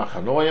 He was in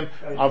Machanoim.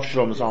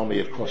 Avshalom's army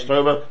had crossed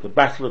over. The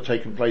battle had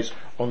taken place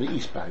on the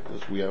east bank,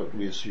 as we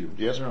assumed.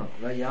 Yes. No.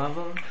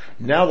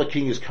 Now the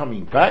king is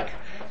coming back.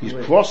 He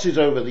crosses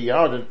over the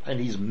Yarden, and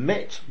he's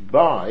met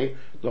by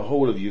the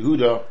whole of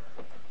Yehuda.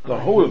 The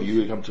whole of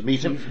Yehuda come to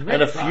meet him,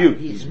 and a few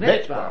he's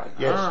met by.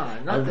 Yes,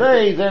 and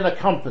they then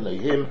accompany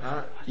him.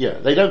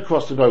 They don't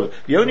cross him over.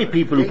 The only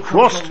people who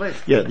crossed,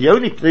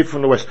 they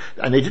from the west,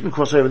 and they didn't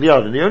cross over the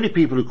Yarden. The only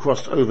people who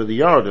crossed over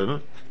the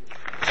Yarden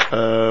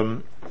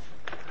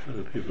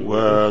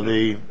were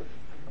the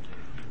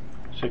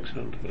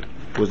 600.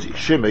 Was it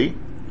Shimei?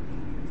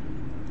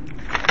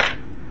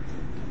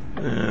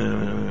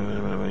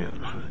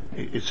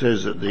 It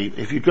says that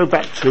if you go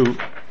back to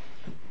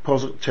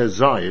posuk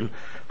Tezayin,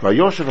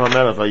 Vayoshev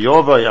HaMelech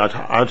Vayovay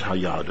ad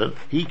HaYarden,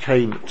 he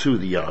came to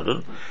the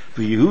Yarden,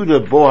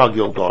 V'Yehuda bo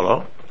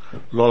HaGilgolah,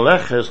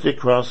 Loleches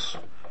Dikras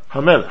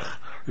HaMelech,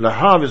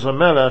 Lahav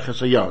HaMelech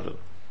es HaYarden,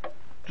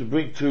 to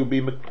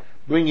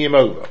bring him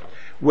over.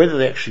 Whether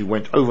they actually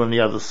went over on the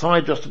other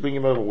side just to bring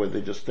him over, or whether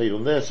they just stayed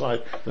on their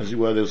side, as it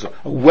were, there was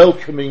a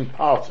welcoming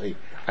party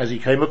as he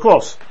came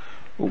across,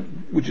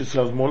 which it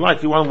sounds more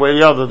likely one way or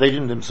the other. They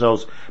didn't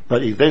themselves,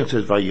 but he then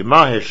says,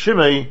 Vayimah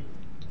Shimei,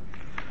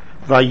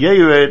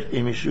 Vayered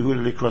im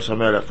Yehuda likros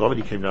HaMelech David,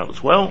 he came down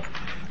as well,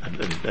 and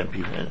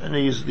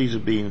these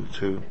have been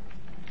to,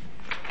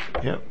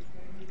 yeah.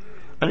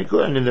 And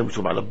then they were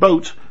talking about a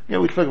boat. Yeah,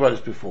 we spoke about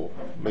this before.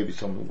 Maybe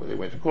some where they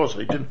went across,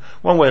 they didn't.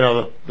 One way or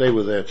another, they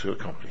were there to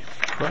accompany him.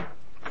 Right?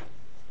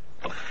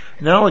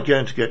 Now we're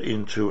going to get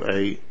into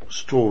a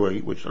story,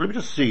 which, let me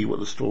just see what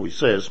the story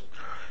says,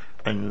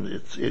 and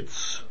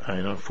it's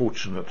an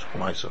unfortunate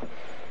miser.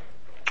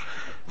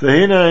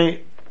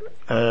 V'hinei,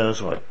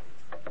 sorry.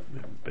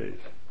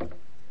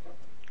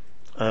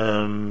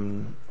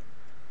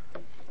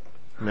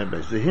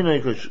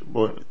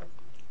 V'hinei,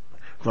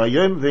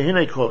 Vayom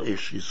v'hinei kol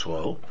ish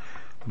Yisrael,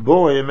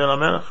 boim el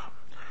HaMelech.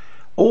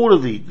 All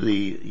of the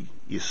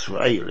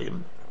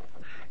Yisraelim,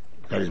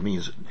 that is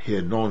means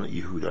here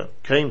non-Yehuda,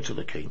 came to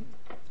the king.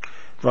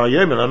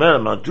 Vayom el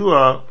HaMelech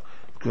madua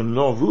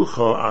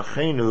gnovucho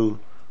achenu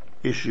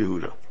ish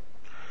Yehuda.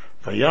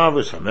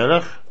 Vayavus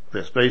HaMelech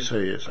v'espeis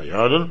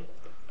HaYarden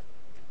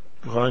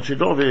v'chan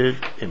sheDavid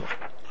imo.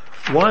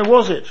 Why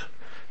was it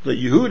that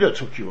Yehuda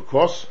took you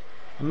across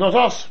and not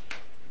us?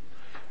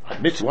 I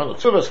admit one or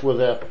two of us were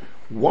there.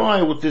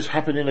 Why would this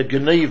happen in a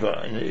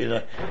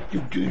Geneva?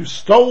 You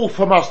stole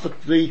from us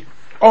the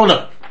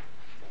honor.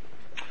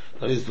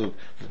 That is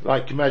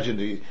imagine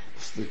the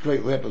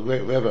great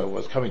Rebbe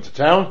was coming to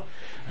town,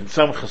 and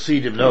some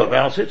Hasidim know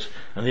about it,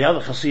 and the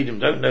other Hasidim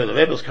don't know the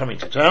Rebbe's coming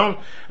to town,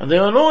 and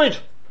they're annoyed.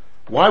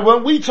 Why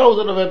weren't we told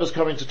that the Rebbe's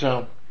coming to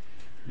town?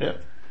 Yeah.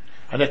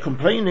 And they're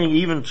complaining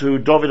even to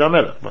David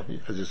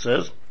HaMelech, as it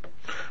says.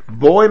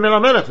 Boy Mel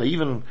HaMelech, they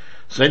even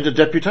send a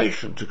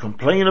deputation to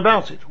complain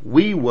about it.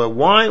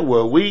 Why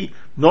were we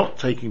not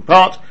taking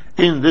part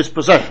in this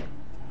procession?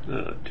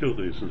 Two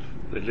reasons.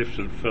 They lived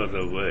further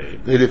away.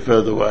 They lived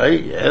further away,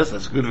 yes,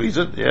 that's a good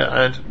reason,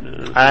 yeah,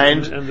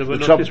 and they were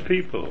not his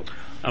people.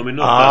 I mean,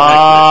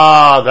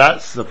 not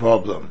that's the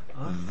problem.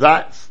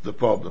 That's the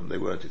problem. They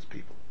weren't his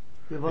people.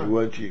 They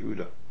weren't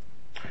Yehuda.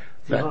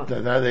 They weren't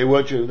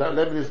Yehuda.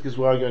 Let me is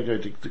where I'm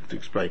going to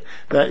explain.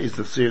 That is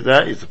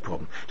the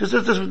problem.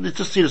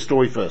 Just see the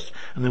story first,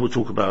 and then we'll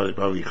talk about it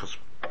by Riechas.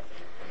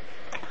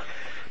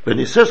 But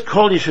it says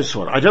Kol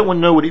Yisrael. I don't want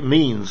to know what it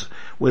means,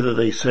 whether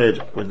they said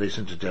when they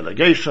sent a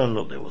delegation,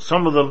 or there were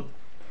some of them,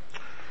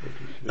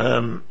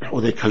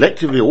 or they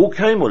collectively all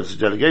came, or it's a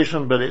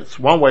delegation, but it's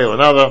one way or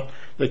another,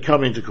 they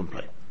come in to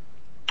complain.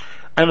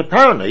 And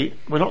apparently,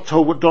 we're not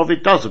told what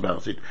David does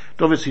about it.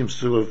 David seems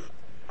to have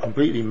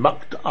completely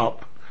mucked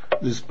up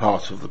this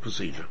part of the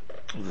procedure,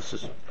 of the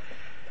system.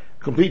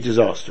 Complete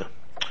disaster.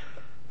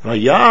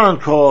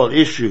 Vayan Kol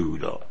Ish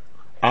Yehuda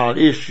al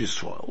Ish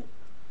Yisrael.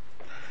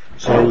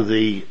 So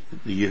the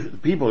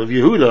people of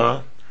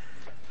Yehuda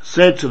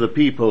said to the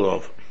people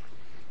of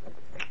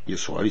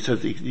Yisrael,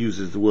 he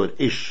uses the word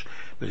ish,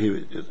 but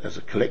here as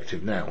a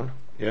collective noun,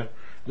 yeah?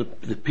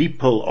 The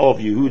people of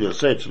Yehuda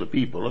said to the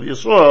people of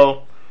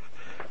Yisrael,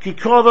 Ki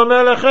kol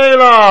v'melech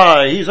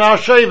elai, he's our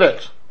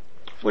shevet.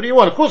 What do you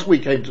want? Of course we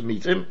came to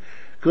meet him,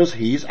 because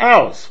he's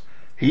ours.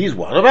 He's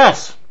one of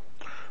us.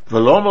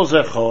 V'lo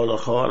mozecho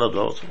l'cho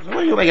aladot. What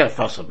are you making a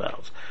fuss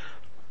about?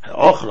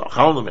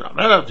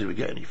 Did we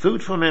get any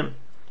food from him?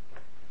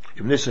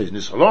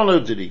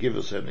 Did he give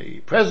us any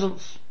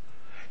presents?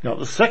 Now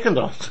the second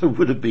answer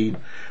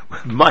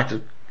might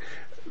have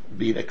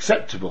been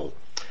acceptable.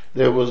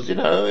 There was,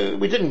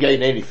 we didn't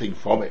gain anything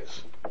from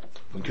it,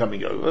 from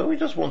coming over. We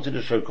just wanted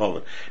to show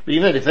kavod. But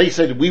if they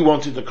said we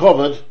wanted the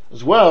kavod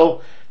as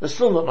well, there's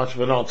still not much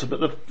of an answer.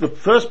 But the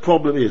first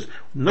problem is,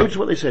 notice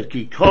what they said,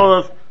 Ki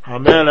kov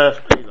hamelech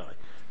Eli.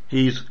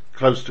 He's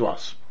close to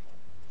us.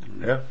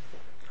 Yeah?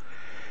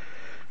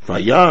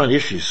 Vayan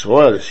Ish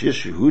Yisrael,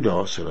 Ish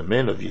Yehuda, so the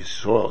men of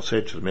Yisrael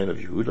said to the men of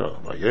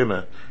Yehuda,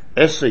 Vayomer,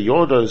 Ese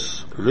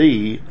Yodos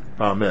Li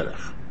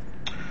Ba'melech.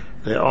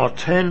 There are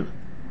 10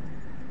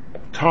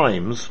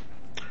 times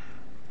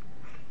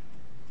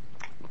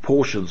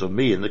portions of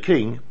me and the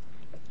king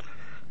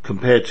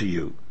compared to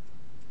you.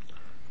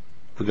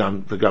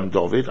 V'gam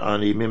David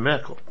ani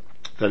Mimekel.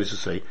 That is to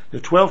say, there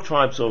are 12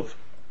 tribes of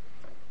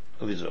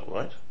Israel,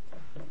 right?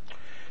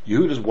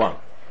 Yehuda's one.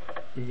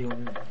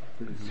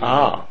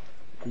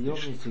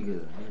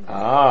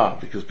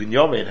 Because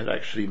Binyamin had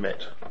actually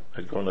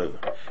had gone over.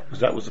 Because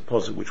that was the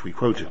posuk which we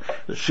quoted.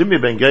 That Shimei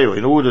ben Gera,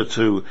 in order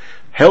to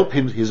help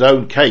him his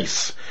own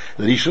case,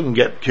 that he shouldn't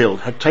get killed,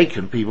 had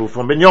taken people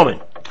from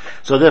Binyamin.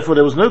 So therefore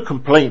there was no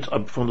complaint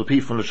from the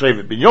people from the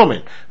Shevet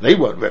Binyamin. They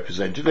weren't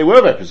represented, they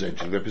were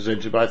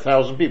represented by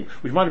 1,000 people,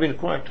 which might have been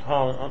quite a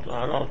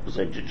large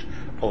percentage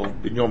of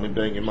Binyamin,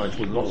 bearing in mind it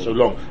was not so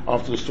long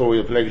after the story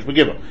of Pelegish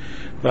Megillah.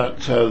 But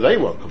they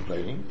weren't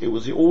complaining, it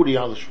was all the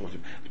other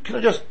Shvatim. Can I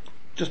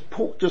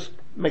just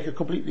make a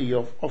completely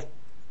off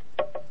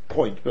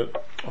point,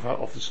 but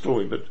off the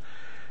story, but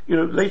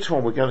later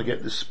on we're going to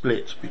get this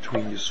split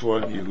between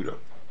Yisrael and Yehuda.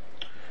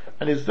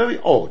 And it's very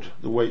odd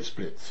the way it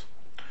splits.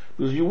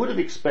 Because you would have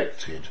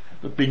expected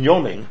that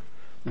Binyamin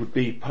would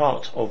be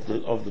part of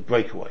the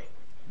breakaway.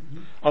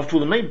 Mm-hmm. After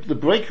all, the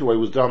breakaway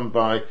was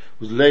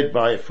led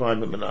by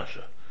Ephraim and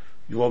Manasseh.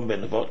 Yoram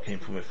ben Nevat came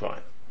from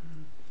Ephraim.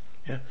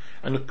 Mm-hmm. Yeah?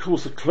 And of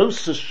course the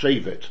closest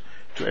Shevet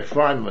to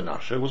Ephraim and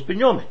Manasseh was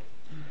Binyamin.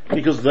 Mm-hmm.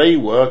 Because they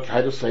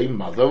had the same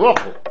mother,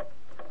 Rachel.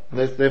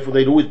 Therefore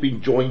they'd always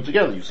been joined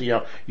together. You see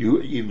how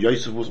even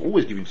Yosef was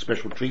always giving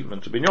special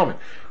treatment to Binyamin.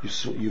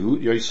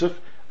 Yosef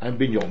and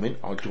Binyamin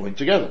are joined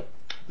together.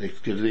 They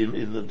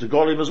in the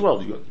Golim as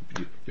well. You've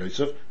got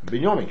Yosef and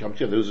Binyamin come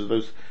together.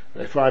 Those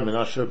Ephraim,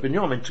 Manasseh,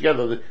 Binyamin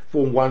together, they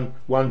form one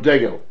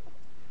Degel.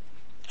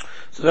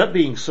 So that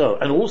being so,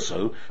 and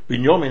also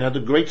Binyamin had the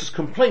greatest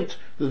complaint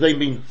that they'd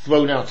been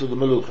thrown out of the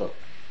Melucha.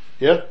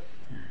 Yeah?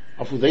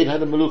 After they'd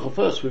had a Melucha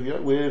first with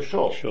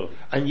Shaul. Sure.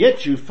 And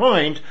yet you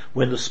find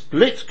when the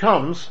split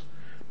comes,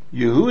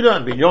 Yehuda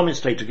and Binyamin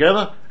stay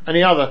together, and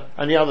the other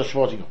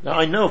Shvatim. Now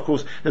I know, of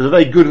course, there's a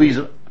very good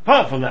reason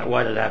apart from that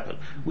why that happened,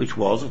 which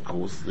was, of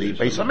course, the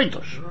Beis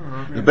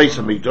HaMikdash. The Beis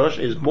HaMikdash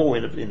is more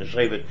in the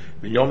Shevet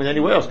Binyamin than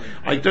anywhere else.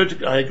 I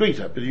agree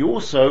to that, but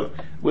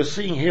we're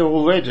seeing here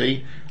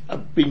already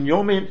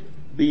Binyamin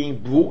being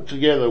brought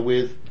together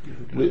with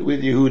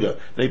Yehuda.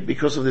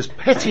 Because of this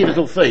petty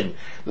little thing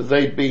that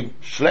they'd been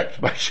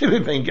schlepped by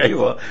Shimon ben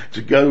Gera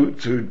to go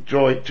to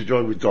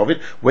join with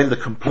David, when the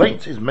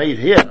complaint is made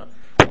here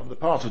on the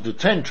part of the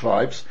 10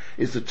 tribes,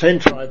 is the 10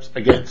 tribes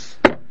against.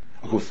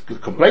 Of course, the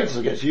complaint is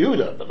against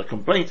Yehuda, but the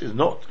complaint is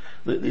not.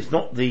 It's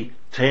not the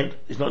 10.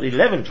 It's not the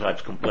 11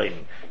 tribes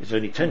complaining. It's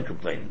only 10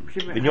 complaining.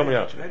 Binyamin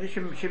out of it.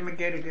 Shimon ben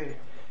Gera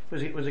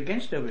was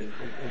against David.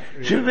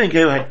 Shimon ben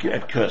Gera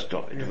had cursed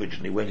David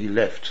originally when he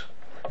left.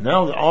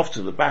 Now,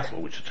 after the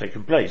battle which had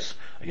taken place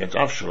against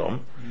Avshalom,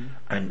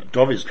 and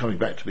David's coming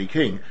back to be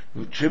king,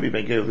 Shimon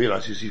ben Gera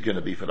realizes he's going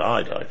to be for the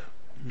high dive.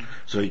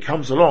 So he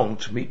comes along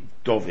to meet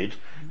David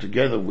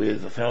together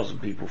with 1,000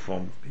 people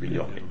from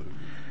Binyamin.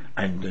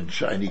 And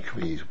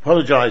he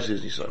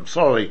apologizes, he says, I'm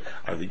sorry,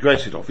 I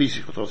regret it, and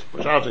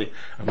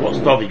what's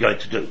David going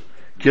to do?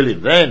 Kill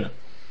him then?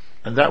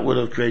 And that would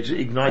have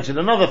ignited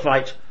another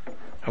fight.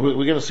 And we're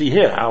going to see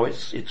here how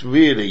it's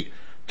really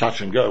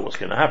touch and go what's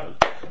going to happen.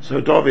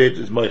 So David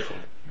is merciful.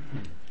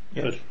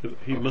 Yes. But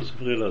he must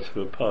have realized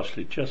they were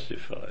partially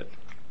justified.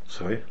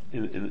 Sorry?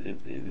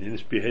 In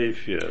his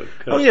behavior.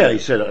 Oh yeah, he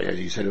said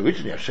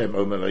originally, Hashem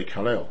Omer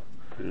Kalel.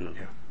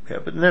 Yeah,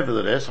 but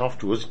nevertheless,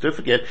 afterwards, don't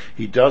forget,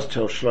 he does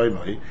tell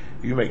Shlomo,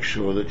 you make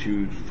sure that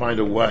you find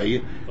a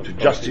way to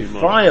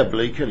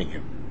justifiably killing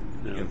him.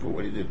 Yeah. For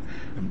what he did.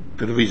 And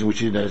for the reason which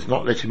he did is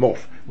not let him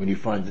off. When you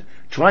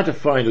try to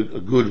find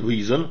a good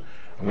reason,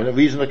 and when a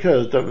reason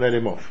occurs, don't let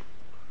him off.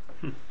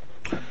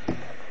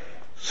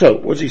 So,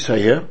 what does he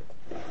say here?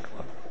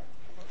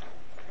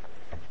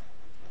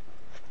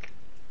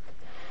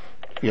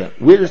 Yeah,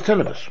 where does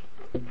tell us?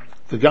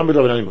 Why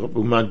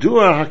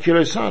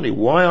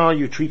are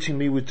you treating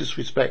me with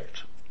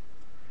disrespect?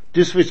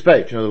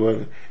 Disrespect, the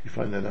word, you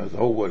find that the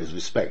whole word is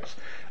respect.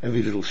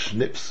 Every little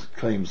schnips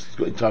claims he's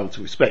got entitled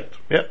to respect.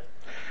 Yeah.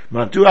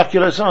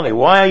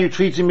 Why are you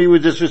treating me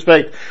with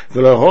disrespect?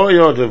 Weren't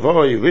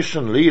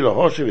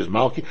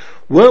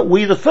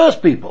we the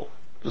first people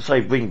to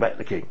say bring back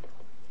the king?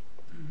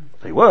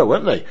 They were,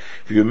 weren't they?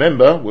 If you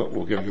remember, we're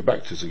going to go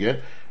back to this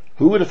again.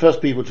 Who were the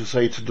first people to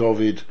say to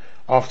David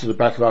after the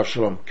battle of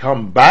Shalom,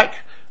 come back?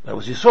 That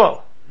was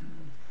Yisrael.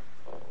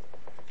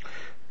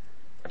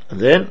 And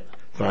then,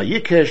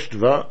 Vayikesh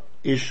Dva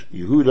Ish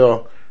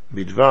Yehuda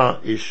Midva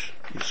Ish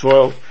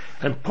Yisrael.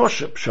 And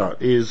Posuk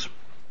is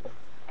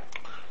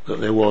that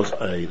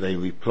they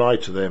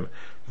replied to them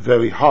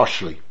very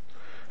harshly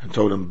and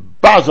told them,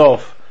 buzz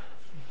off,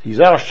 he's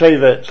our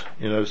Shevet,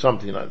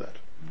 something like that.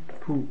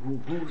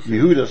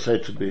 Yehuda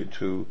said to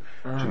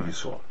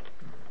Yisrael.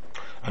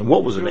 And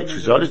what was the next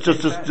result?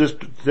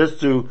 Let's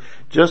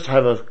just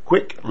have a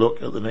quick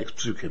look at the next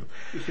psukim.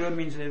 Yisrael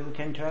means there were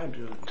 10 tribes.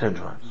 10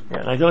 tribes.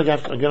 Yeah, and I'm going to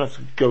have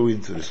to go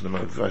into this in a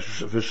moment.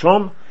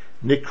 V'shom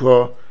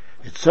Nikra,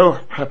 it so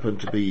happened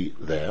to be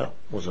there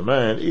was a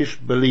man Ish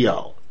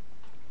Belial,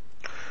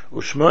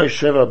 Ushmai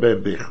Sheva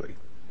ben Bichri,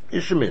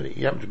 Ishmaeli.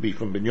 He happened to be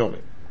from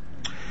Binyamin.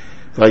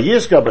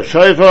 Vayiska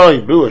b'shayfa, he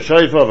blew a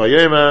shayfa,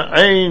 vayema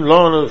ein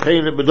lanu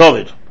chayne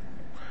b'David.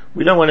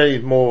 We don't want any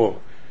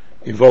more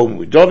involvement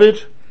with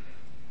David.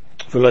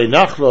 V'lei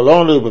Nach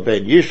lanu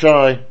b'ben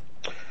Yishai,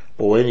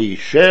 or any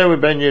share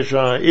with Ben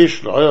Yishai.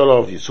 Ish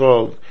la'olov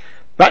Yisrael.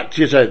 Back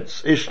to your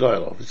tents. Ish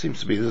la'olov. It seems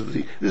to be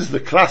this is the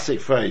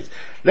classic phrase.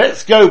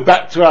 Let's go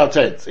back to our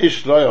tents.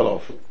 Ish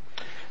la'olov.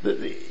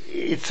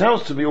 it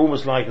sounds to me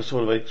almost like a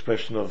sort of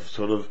expression of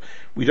sort of,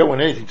 we don't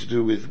want anything to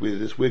do with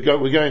this. We're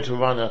going to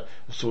run a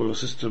sort of a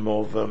system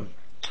of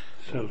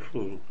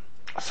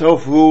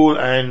self-rule,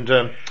 and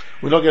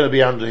we're not going to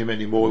be under him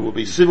anymore. It will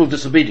be civil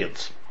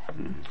disobedience.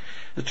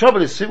 The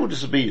trouble is, civil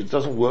disobedience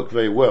doesn't work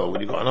very well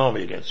when you've got an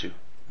army against you.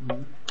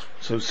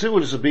 So civil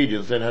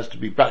disobedience then has to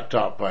be backed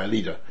up by a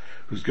leader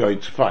who's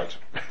going to fight.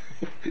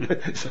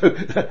 So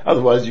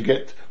otherwise you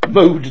get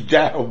mowed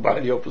down by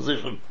the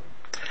opposition.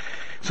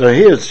 So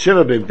here's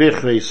Sheva ben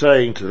Bichri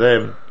saying to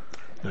them,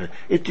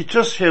 it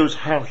just shows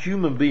how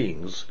human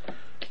beings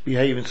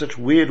behave in such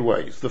weird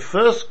ways. The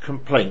first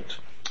complaint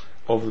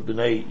of the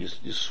Bnei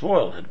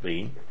Yisrael had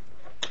been,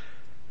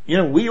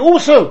 we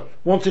also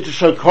wanted to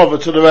show cover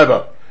to the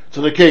Rebbe,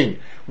 to the king.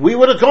 We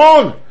would have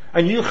gone,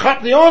 and you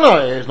cut the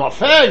honor. It's not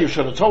fair. You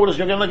should have told us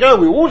you're going to go.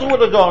 We also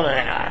would have gone.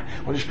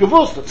 When it's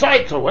gewusst, the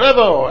Zeit, or whatever.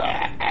 Or,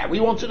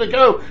 we wanted to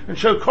go and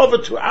show cover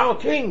to our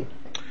king.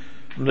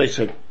 And they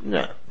said,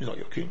 no, he's not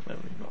your king.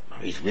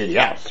 He's really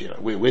ours.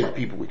 We're the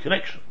people with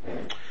connection.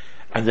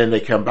 And then they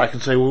come back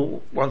and say,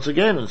 well, once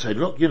again, and say,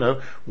 look,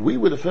 we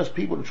were the first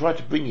people to try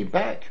to bring him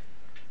back.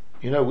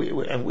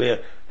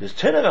 There's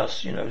 10 of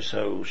us,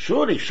 so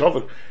surely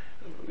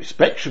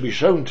respect should be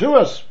shown to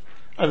us.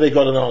 And they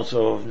got an answer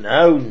of,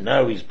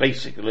 no, he's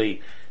basically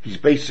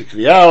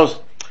ours.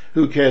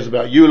 Who cares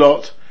about you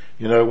lot?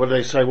 What do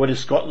they say? What does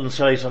Scotland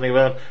say? Something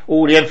about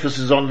all the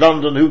emphasis on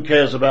London. Who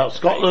cares about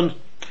Scotland?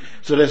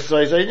 So let's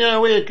say,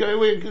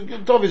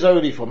 David's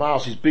only from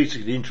us. He's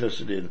basically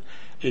interested in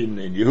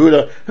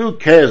Yehuda. Who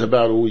cares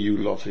about all you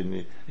lot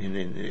in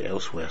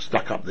elsewhere,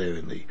 stuck up there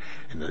in the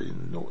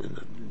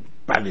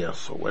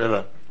Banias or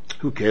whatever?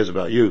 Who cares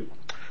about you?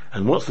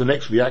 And what's the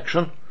next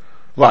reaction?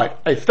 Right,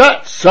 if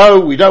that's so,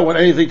 we don't want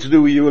anything to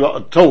do with you lot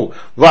at all.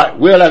 Right,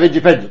 we'll have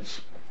independence.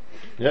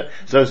 Yeah.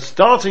 So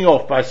starting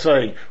off by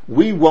saying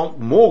we want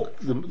more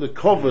the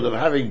covet of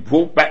having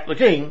brought back the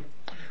king,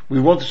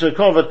 we want to show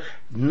covet.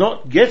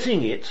 Not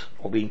getting it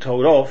or being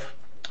told off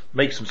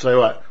makes them say,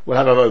 right, we'll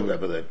have our own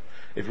Rebbe then.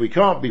 If we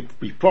can't be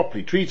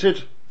properly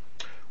treated,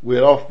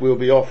 we'll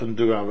be off and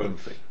do our own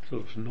thing. So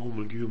it's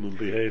normal human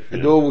behavior.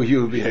 Normal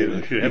human behavior.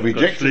 If you haven't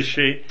got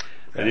shlishi,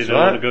 and you don't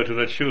want to go to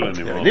that shul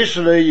anymore.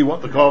 Initially, you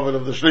want the covet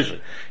of the shlishi.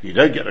 You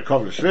don't get the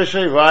covet of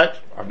shlishi, right?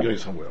 I'm going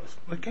somewhere else.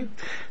 Okay,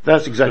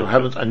 that's exactly what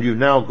happens, and you've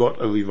now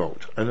got a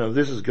revolt. And now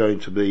this is going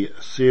to be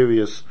a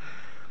serious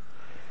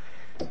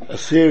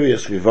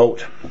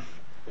revolt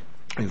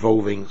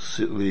involving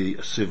the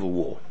civil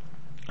war.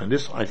 And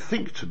this, I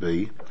think, to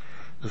be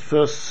the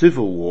first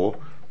civil war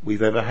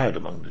we've ever had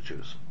among the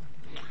Jews.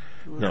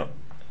 Now,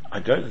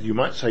 you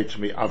might say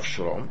to me,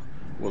 Avshalom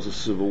was a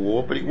civil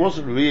war, but it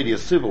wasn't really a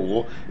civil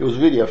war. It was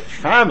really a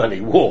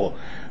family war.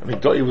 I mean,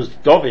 it was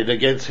David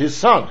against his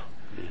son,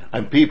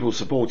 and people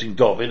supporting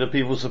David and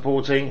people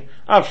supporting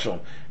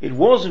Avshalom. It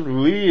wasn't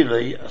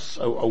really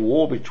a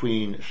war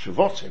between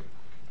Shavotim.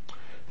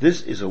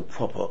 This is a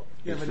proper.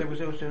 Yeah, but there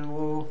was also a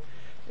war.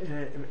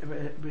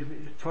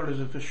 Followers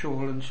of the Shul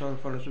and so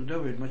followers of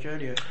David much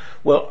earlier.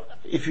 Well,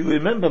 if you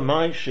remember,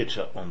 my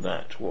shitta on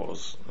that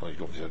was, you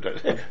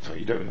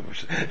don't remember.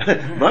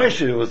 My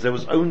shitta was there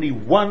was only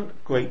one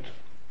great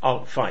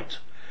fight,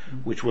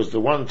 which was the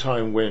one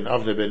time when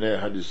Avner Ben Ner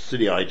had this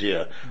silly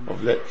idea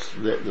of let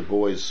the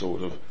boys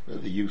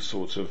let the youth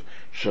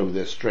show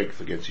their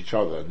strength against each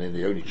other, and then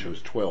they only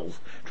chose 12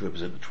 to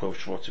represent the 12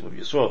 Shvatim of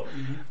Yisrael,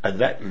 and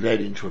that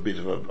led into a bit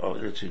of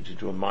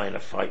a minor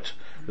fight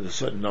with a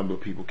certain number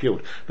of people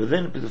killed. But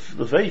then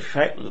the very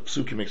fact that the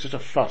Psukim make such a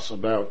fuss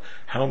about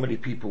how many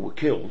people were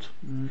killed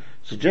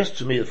suggests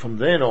to me that from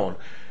then on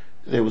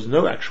there was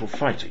no actual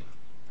fighting.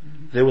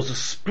 There was a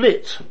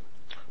split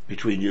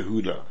between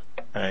Yehuda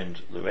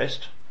and the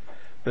rest,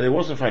 but there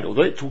wasn't fighting.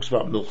 Although it talks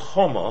about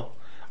Milchama,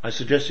 I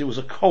suggest it was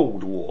a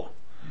cold war.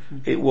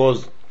 It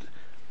was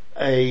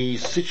a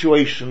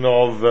situation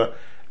of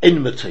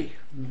enmity,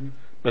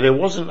 but there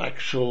wasn't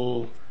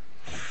actual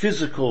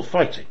physical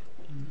fighting.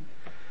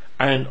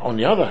 And on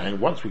the other hand,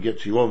 once we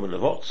get to Yom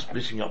Levot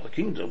splitting up the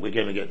kingdom, we're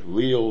going to get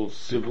real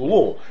civil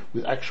war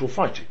with actual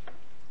fighting.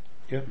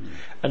 Yeah?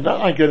 And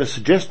that I'm going to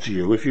suggest to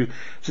you,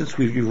 since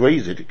you've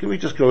raised it, can we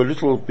just go a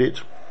little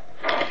bit,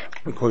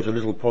 we'll quote a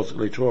little posuk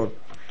later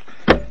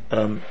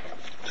on,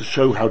 to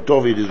show how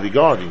David is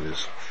regarding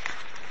this.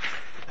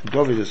 And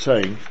David is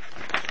saying,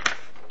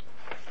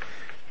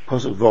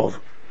 posuk Vov,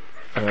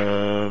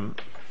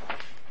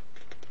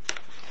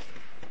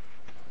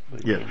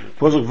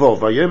 posuk Vov,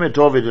 Vayomer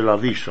David el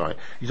Avishai.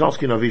 He's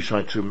asking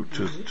Avishai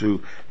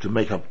to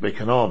make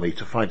an army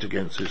to fight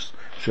against this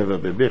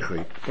Sheva ben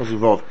Bichri. Posuk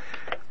Vov,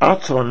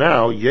 Atzah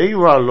now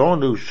Yeira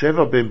Lonu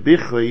Sheva ben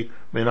Bichri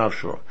min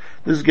Avshalom.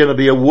 This is going to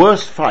be a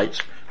worse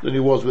fight than it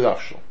was with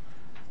Avshalom.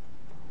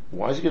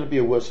 Why is it going to be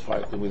a worse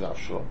fight than with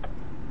Avshalom?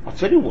 I'll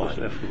tell you why.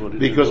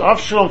 Because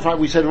Avshalom fight,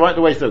 we said right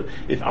the way through,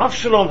 if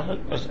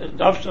Avshalom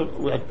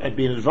had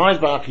been advised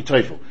by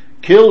Achitophel,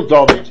 kill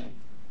David,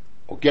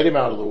 or get him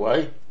out of the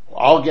way,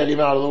 I'll get him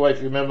out of the way, if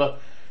you remember.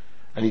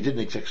 And he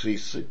didn't actually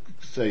say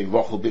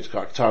Rochel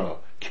Bitzka Aktana,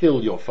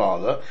 kill your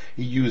father.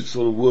 He used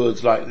sort of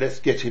words like,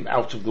 let's get him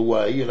out of the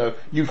way,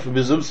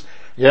 euphemisms,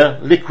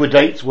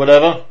 liquidate,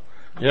 whatever,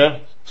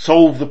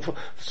 solve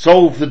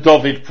the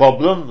David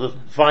problem, the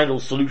final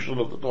solution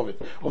of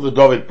the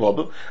David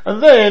problem.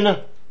 And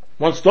then,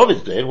 once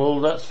David's dead, well,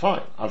 that's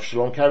fine.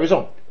 Avshalom carries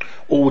on.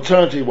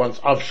 Alternatively, once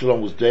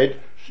Avshalom was dead,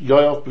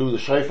 Yoav blew the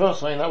shofar,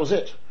 saying that was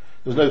it.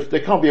 There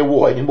can't be a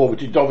war anymore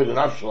between David and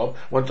Avshalom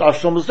once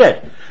Avshalom was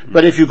dead.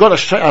 But if you've got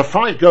a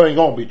fight going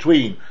on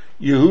between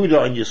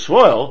Yehuda and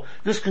Yisrael,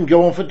 this can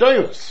go on for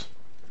days.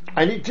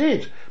 And it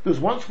did. Because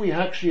once we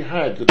actually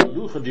had the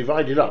Melucha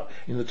divided up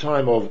in the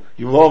time of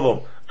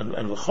Yerovam and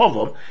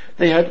Rechovam,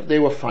 they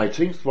were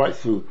fighting right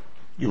through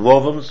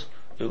Yerovam's,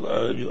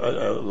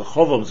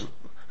 Rechovam's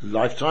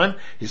lifetime.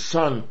 His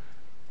son,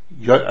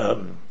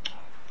 what's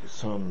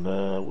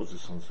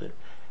his son's name?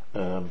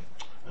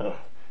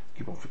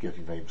 Keep on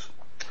forgetting names.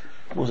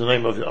 What was the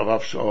name of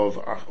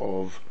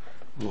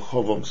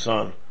Rechovam's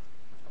son?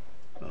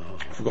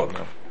 I've forgotten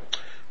now.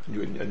 I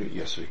knew it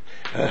yesterday.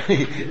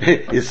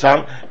 His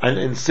son,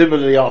 and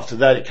similarly after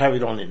that it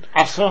carried on in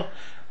Asa,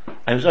 and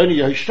it was only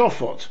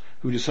Yehoshaphat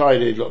who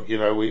decided, look,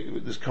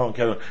 this can't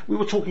carry on. We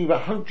were talking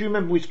about, do you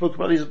remember we spoke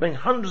about these as being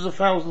hundreds of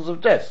thousands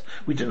of deaths?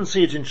 We didn't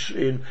see it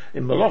in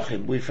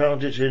Malachim. We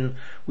found it in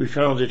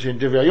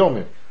Divrei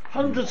Yomim.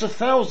 Hundreds of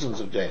thousands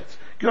of deaths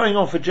going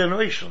on for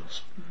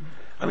generations.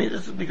 I mean,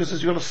 this is because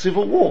you've got a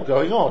civil war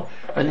going on,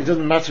 and it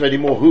doesn't matter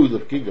anymore who the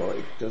king is,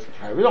 it just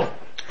carried on.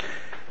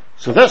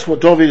 So that's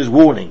what David is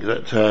warning,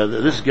 that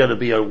this is going to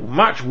be a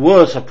much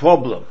worse a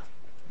problem.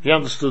 He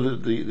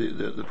understood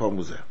that the problem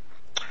was there.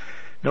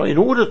 Now, in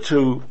order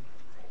to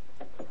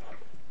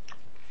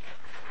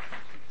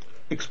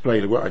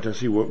explain, I don't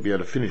see we won't be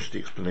able to finish the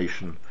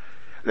explanation.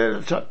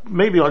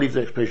 Maybe I'll leave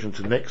the explanation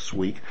to next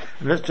week,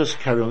 and let's just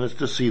carry on. Let's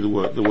just see the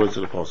words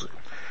of the posuk.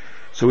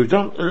 So we've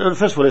done.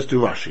 First of all, let's do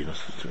Rashi.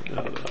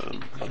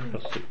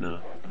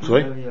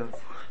 Sorry.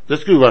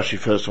 Let's do Rashi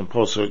first on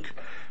posuk.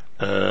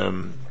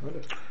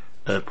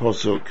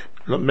 Posuk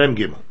Mem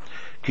Gimel.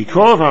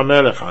 Kikov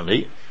HaMelech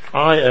Ani.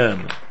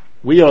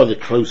 We are the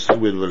closest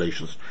with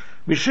relations.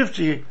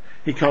 Mishivti,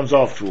 he comes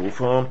after all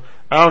from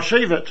our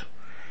Shevet,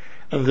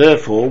 and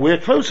therefore we're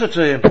closer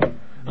to him,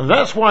 and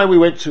that's why we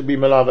went to be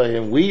Malava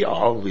him. We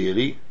are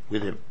really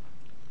with him.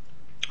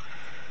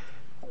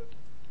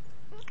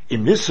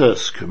 In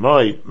Nisas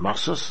Kumai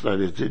Masas, that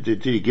is,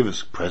 did he give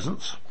us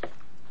presents?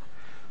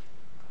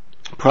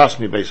 Pras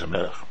mi Beis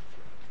HaMelech.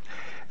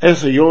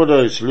 Esa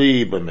Yoda is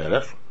li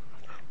b'Melech.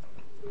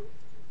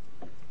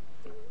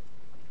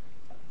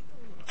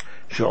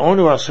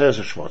 She'onu aseh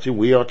shvatim,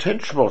 we are 10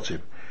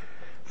 shvatim.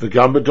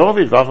 V'gam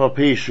b'David v'av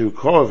pi shu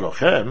korov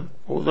lachem,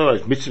 although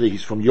admittedly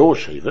he's from your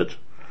Shevet,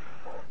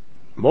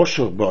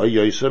 Moshe ba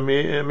yosa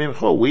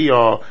mimcho, we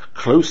are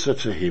closer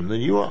to him than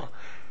you are.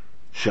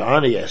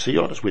 She'ani esa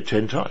yodas, we're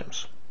 10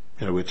 times.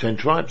 We're 10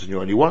 tribes and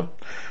you're only one.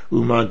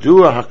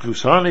 Umadua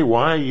haklusani,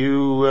 why are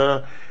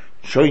you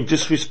showing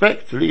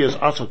disrespect? Lias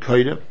atar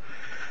kodim.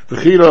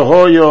 V'chila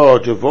hoyo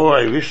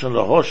devoi rishon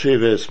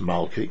lahosheves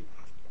malki.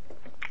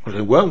 And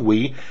then weren't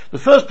we the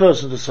first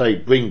person to say,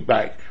 bring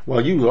back,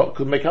 well, you lot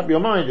could make up your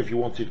mind if you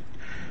wanted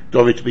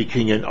David to be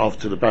king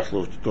after the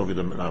battle of David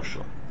and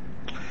Avshalom.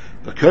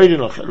 V'kodim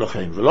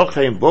lachem,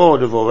 v'lachem bo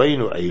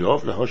devoreinu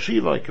elov,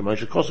 lehoshiva,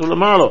 k'moshe kosu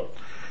l'malo.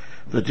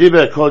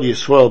 V'diber kol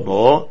Yisrael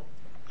bo,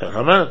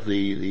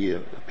 the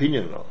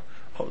opinion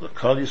of the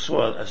Kol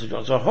Yisrael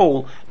as a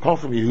whole, apart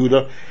from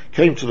Yehuda,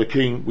 came to the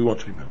king, we want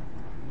to be married.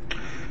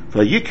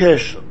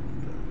 V'yikesh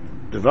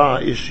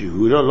devar ish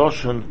Yehuda,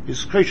 loshan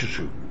is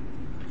kesheshu.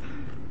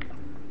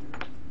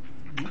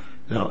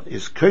 Now,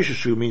 is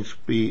kesheshu means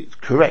be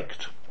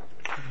correct.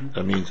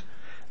 That means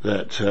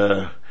that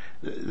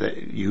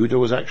Yehuda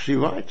was actually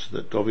right,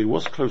 that David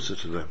was closer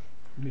to them.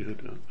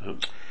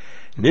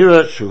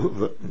 Nira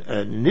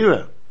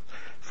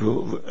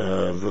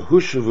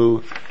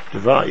v'hushavu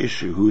devar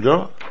ish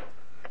Yehuda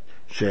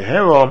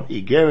sheherom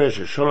igeresh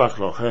sholach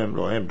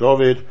lohem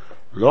David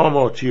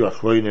lamo tiu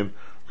achronim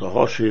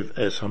lahoshiv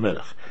es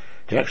hamelech.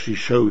 He actually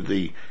showed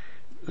the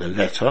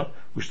letter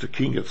which the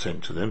king had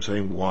sent to them,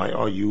 saying, why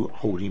are you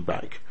holding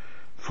back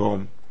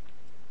from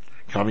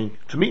coming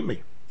to meet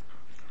me?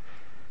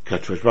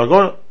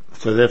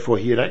 So therefore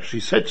he had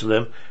actually said to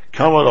them,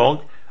 come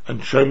along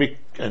and show me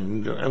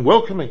and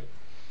welcome me.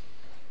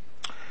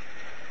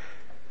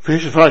 They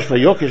answered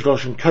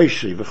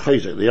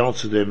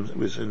him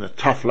was in a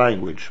tough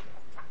language.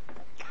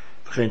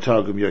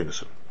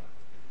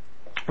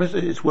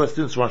 It's worth,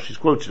 since Rashi's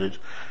quoted it,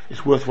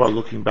 it's worthwhile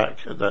looking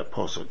back at that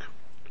posuk.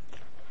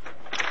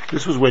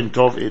 This was when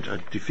David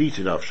had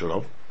defeated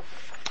Avshalom.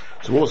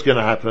 So what's going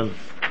to happen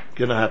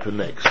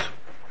next?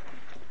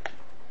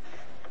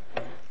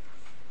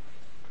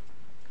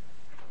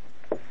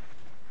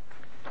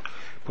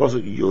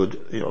 Posuk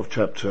Yud of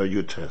chapter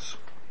Yud Tes.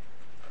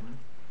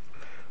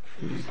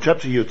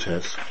 Chapter Yud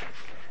Tes.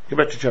 Go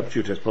back to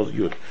chapter Yud Tes, Posuk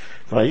Yud.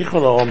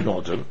 Vayichol ha'om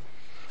nodem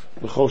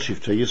l'chol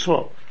shiftei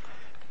Yisrael.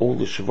 All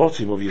the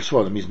Shavatim of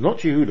Yisrael, it means not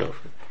Yehuda.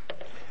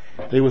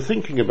 They were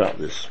thinking about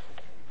this.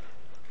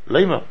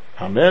 Lema,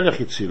 Hamelech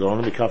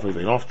Yitzilon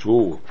Mikafel. After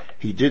all,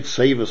 he did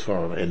save us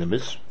from our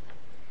enemies.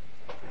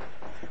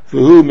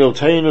 V'hu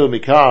Miltenu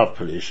Mikav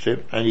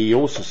Pelishtim, and he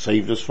also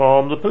saved us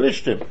from the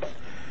Pelishtim.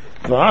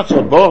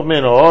 V'ata Bor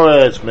Min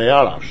Haaretz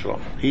Me'al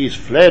Avshalom. He's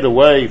fled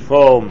away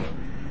from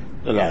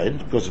the land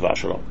because of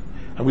Avshalom.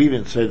 And we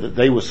even said that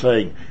they were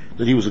saying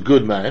that he was a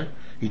good man.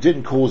 He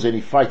didn't cause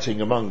any fighting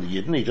among the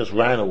Yidden, he just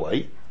ran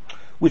away.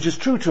 Which is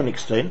true to an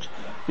extent,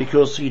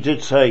 because he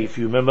did say, if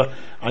you remember,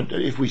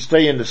 if we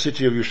stay in the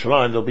city of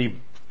Yerushalayim,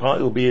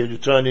 it'll be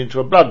turned into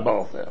a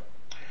bloodbath there.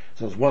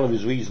 So it's one of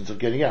his reasons of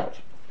getting out.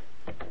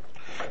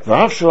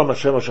 But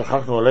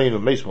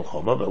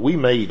we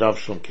made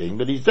Avshalom king,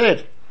 but he's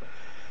dead.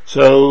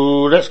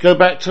 So let's go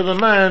back to the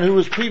man who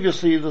was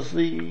previously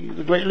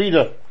the great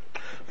leader.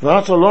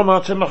 Let's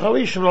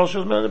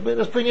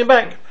bring him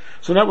back.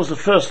 So that was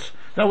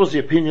the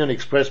opinion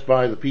expressed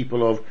by the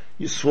people of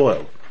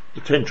Yisrael,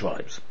 the 10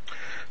 tribes.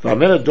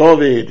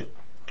 David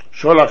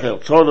Sholach el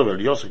Tzolov el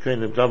Yosef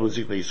Kein Dabu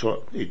Zikne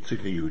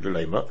Yehuda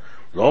Lema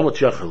Lo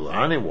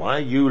Motyachahu. Why are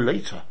you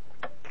later?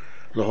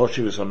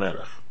 Lahoshiv is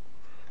Hamelech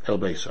El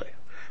Beisai.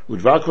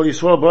 Udvar Kol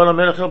Yisrael B'Ol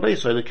Hamelech El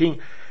Beisai. The king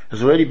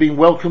has already been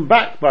welcomed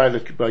back by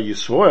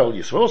Yisrael.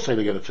 Yisrael say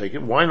they're going to take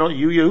him. Why not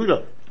you,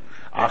 Yehuda?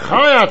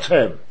 Achai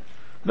Atem.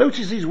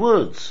 Notice these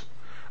words.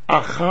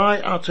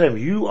 Achai Atem.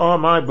 You are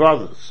my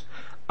brothers.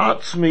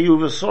 Atzmi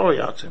Uvasori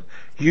Atem.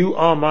 You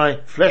are my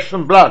flesh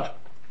and blood.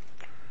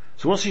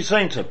 So what's he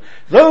saying to them?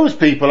 Those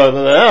people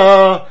over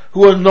there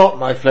who are not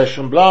my flesh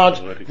and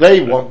blood,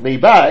 they want me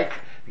back.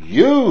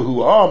 You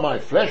who are my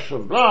flesh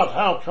and blood,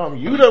 how come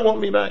you don't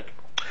want me back?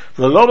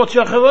 So what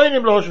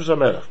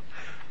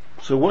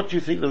do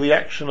you think the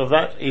reaction of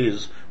that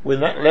is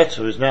when that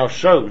letter is now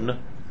shown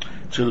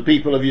to the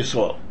people of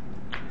Yisrael?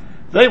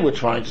 They were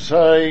trying to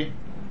say,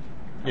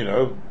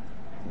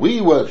 we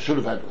should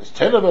have had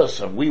 10 of us,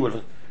 and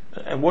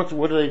what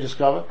did they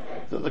discover?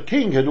 That the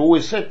king had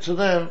always said to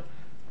them,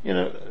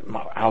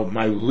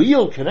 my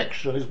real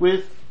connection is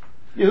with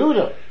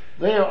Yehuda.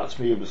 They are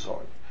Atzmi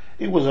Yisrael.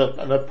 It was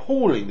an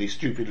appallingly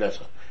stupid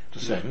letter to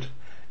send,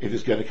 if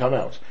it's going to come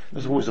out.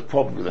 There's always a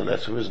problem with a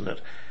letter, isn't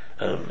it?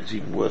 It's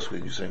even worse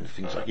when you send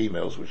things like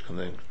emails, which can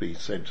then be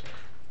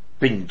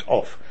pinged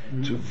off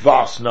to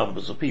vast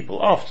numbers of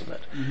people after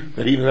that.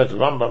 But even that the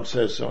Rambam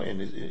says so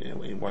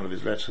in one of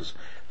his letters,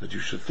 that you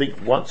should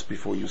think once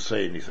before you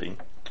say anything,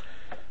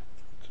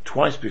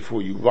 twice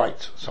before you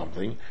write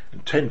something,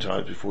 and 10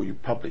 times before you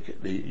publish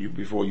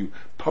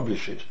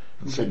it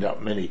and send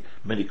out many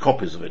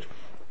copies of it.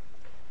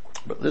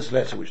 But this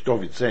letter which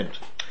David sent,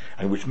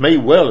 and which may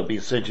well have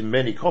been sent in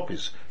many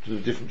copies to the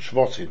different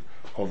shvatim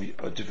of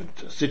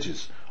different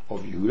cities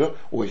of Yehuda,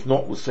 or if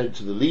not, was sent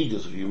to the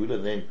leaders of Yehuda,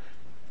 and then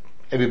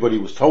everybody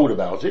was told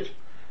about it.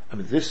 I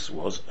mean, this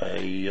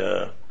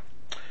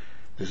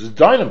is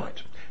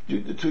dynamite.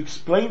 To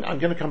explain, I'm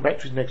going to come back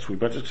to it next week,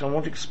 but I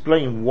want to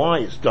explain why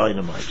it's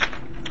dynamite.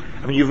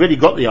 I mean, you've already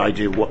got the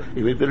idea of what,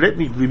 but let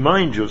me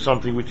remind you of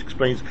something which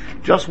explains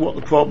just what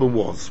the problem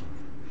was.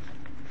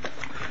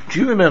 Do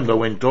you remember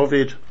when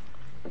David,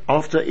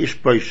 after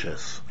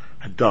Ishbosheth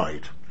had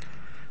died,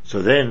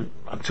 so then,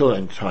 until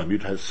that time,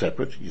 you'd had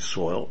separate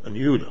Yisrael and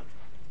Yehuda.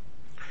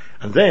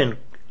 And then,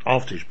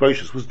 after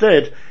Ishbosheth was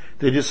dead,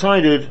 people of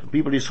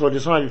Yisrael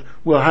decided,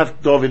 we'll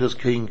have David as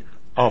king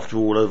after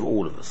all, over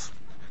all of us.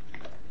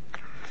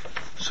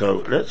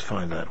 So let's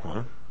find that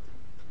one.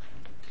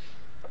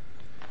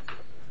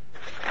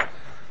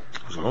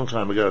 It was a long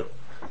time ago.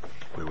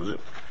 Where was it?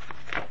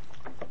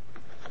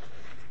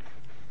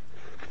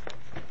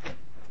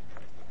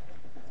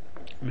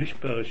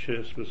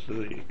 Mishbosheth was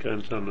the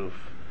grandson of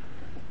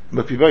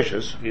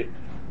Mephibosheth. Yeah.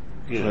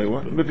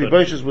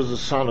 Mephibosheth was the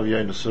son of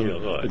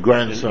Yonasan, the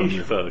grandson.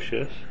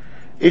 And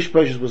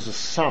Ishbosheth was the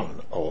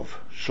son of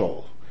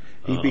Shaul.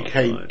 He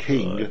became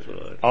king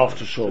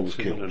after Shaul was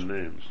killed.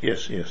 Names.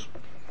 Yes.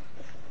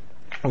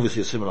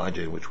 Obviously a similar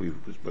idea which we've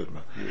spoken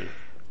about.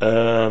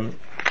 Yeah.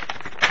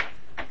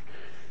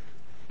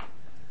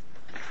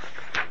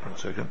 1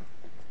 second.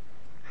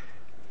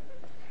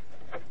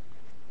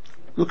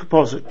 Look at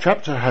posuk,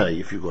 chapter Hay,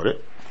 if you've got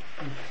it.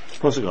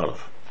 Posuk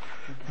Aleph.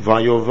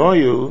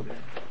 Vayovoyu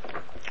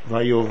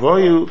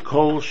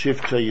kol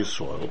shiftei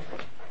Yisrael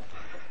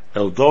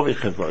el David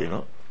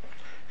Chevona.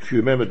 If you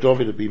remember,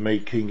 David had been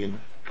made king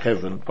in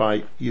heaven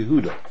by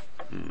Yehuda.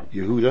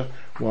 Yehuda,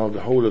 while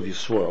the whole of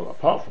Yisrael,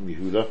 apart from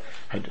Yehuda,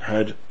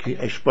 had King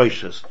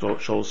Ishbosheth,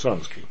 Shaul's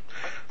son's king.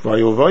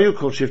 Vayovoyu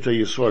kol shiftei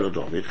Yisrael el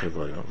David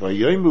Chevona.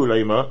 Vayomu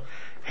lema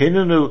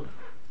hinenu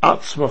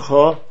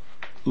atzmacha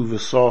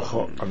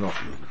uvesarcha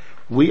anochu.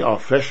 We are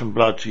flesh and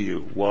blood to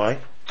you. Why?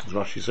 As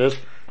Rashi says,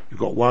 you've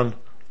got one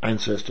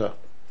ancestor,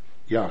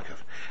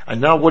 Yaakov.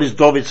 And now what is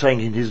David saying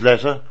in his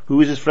letter?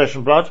 Who is his flesh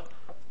and blood?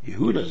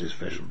 Yehuda is his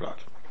flesh and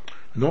blood.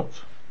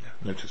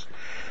 Notice.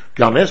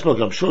 Gam esmo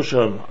gam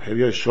shosham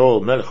hevyo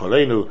shol melech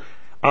aleinu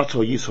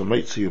ato Yisrael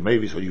meitziu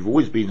mevi. So you've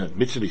always been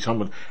admittedly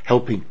someone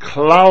helping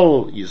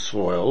Klal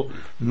Yisrael,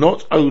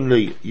 not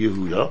only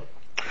Yehuda.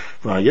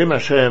 Vayem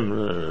Hashem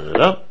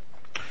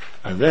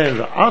And then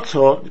the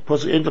Ator,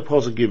 into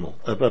posuk gimel,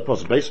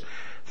 posuk base,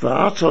 the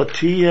Ator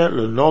tia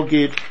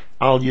lenogid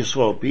al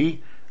Yisrael,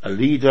 be a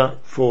leader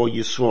for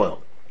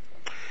Yisrael.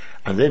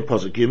 And then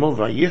posuk gimel,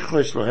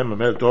 vayichos lohem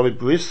amel David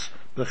bris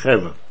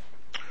b'cheva.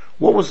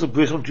 What was the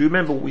bris? Do you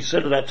remember what we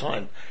said at that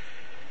time?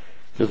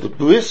 That the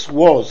bris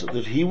was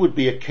that he would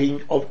be a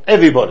king of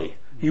everybody.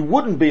 He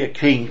wouldn't be a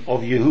king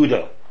of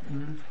Yehuda.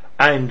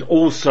 And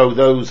also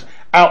those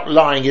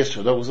outlying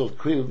Israel. There was a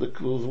queen,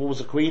 what was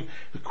the queen?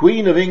 The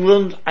Queen of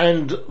England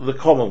and the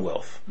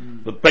Commonwealth.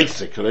 But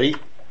basically,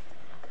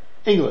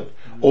 England.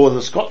 Or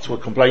the Scots were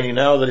complaining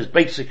now that it's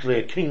basically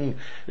a king,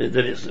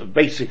 that it's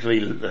basically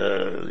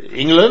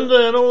England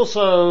and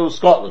also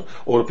Scotland.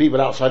 Or the people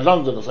outside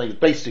London are saying it's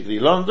basically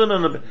London.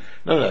 And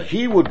no,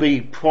 he would be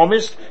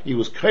promised, he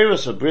was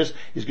Kairos of Bris,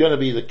 he's going to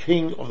be the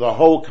king of the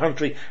whole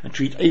country and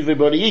treat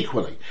everybody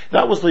equally.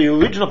 That was the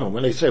original point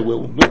when they said,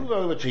 we'll move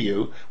over to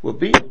you,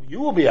 you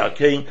will be our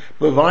king,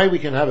 provided we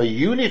can have a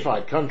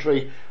unified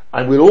country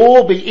and we'll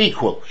all be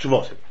equal.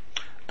 Shmotim.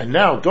 And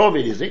now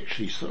David is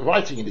actually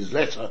writing in his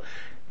letter,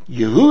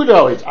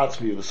 Yehuda is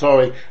Atzmi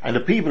sorry, and the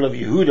people of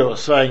Yehuda are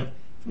saying,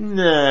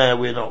 nah,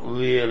 we're not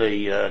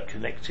really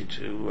connected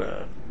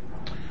to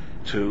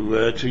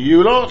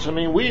you lot. I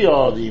mean, we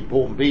are the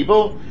important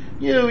people.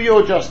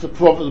 You're just the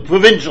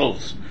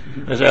provincials.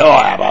 They say,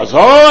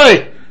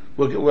 sorry,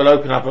 we'll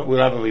open up, we'll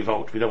have a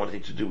revolt. We don't want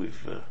anything to do with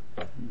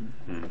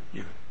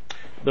you.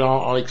 But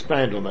I'll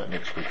expand on that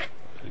next week.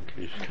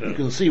 You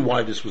can see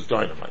why this was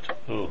dynamite.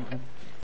 Oh.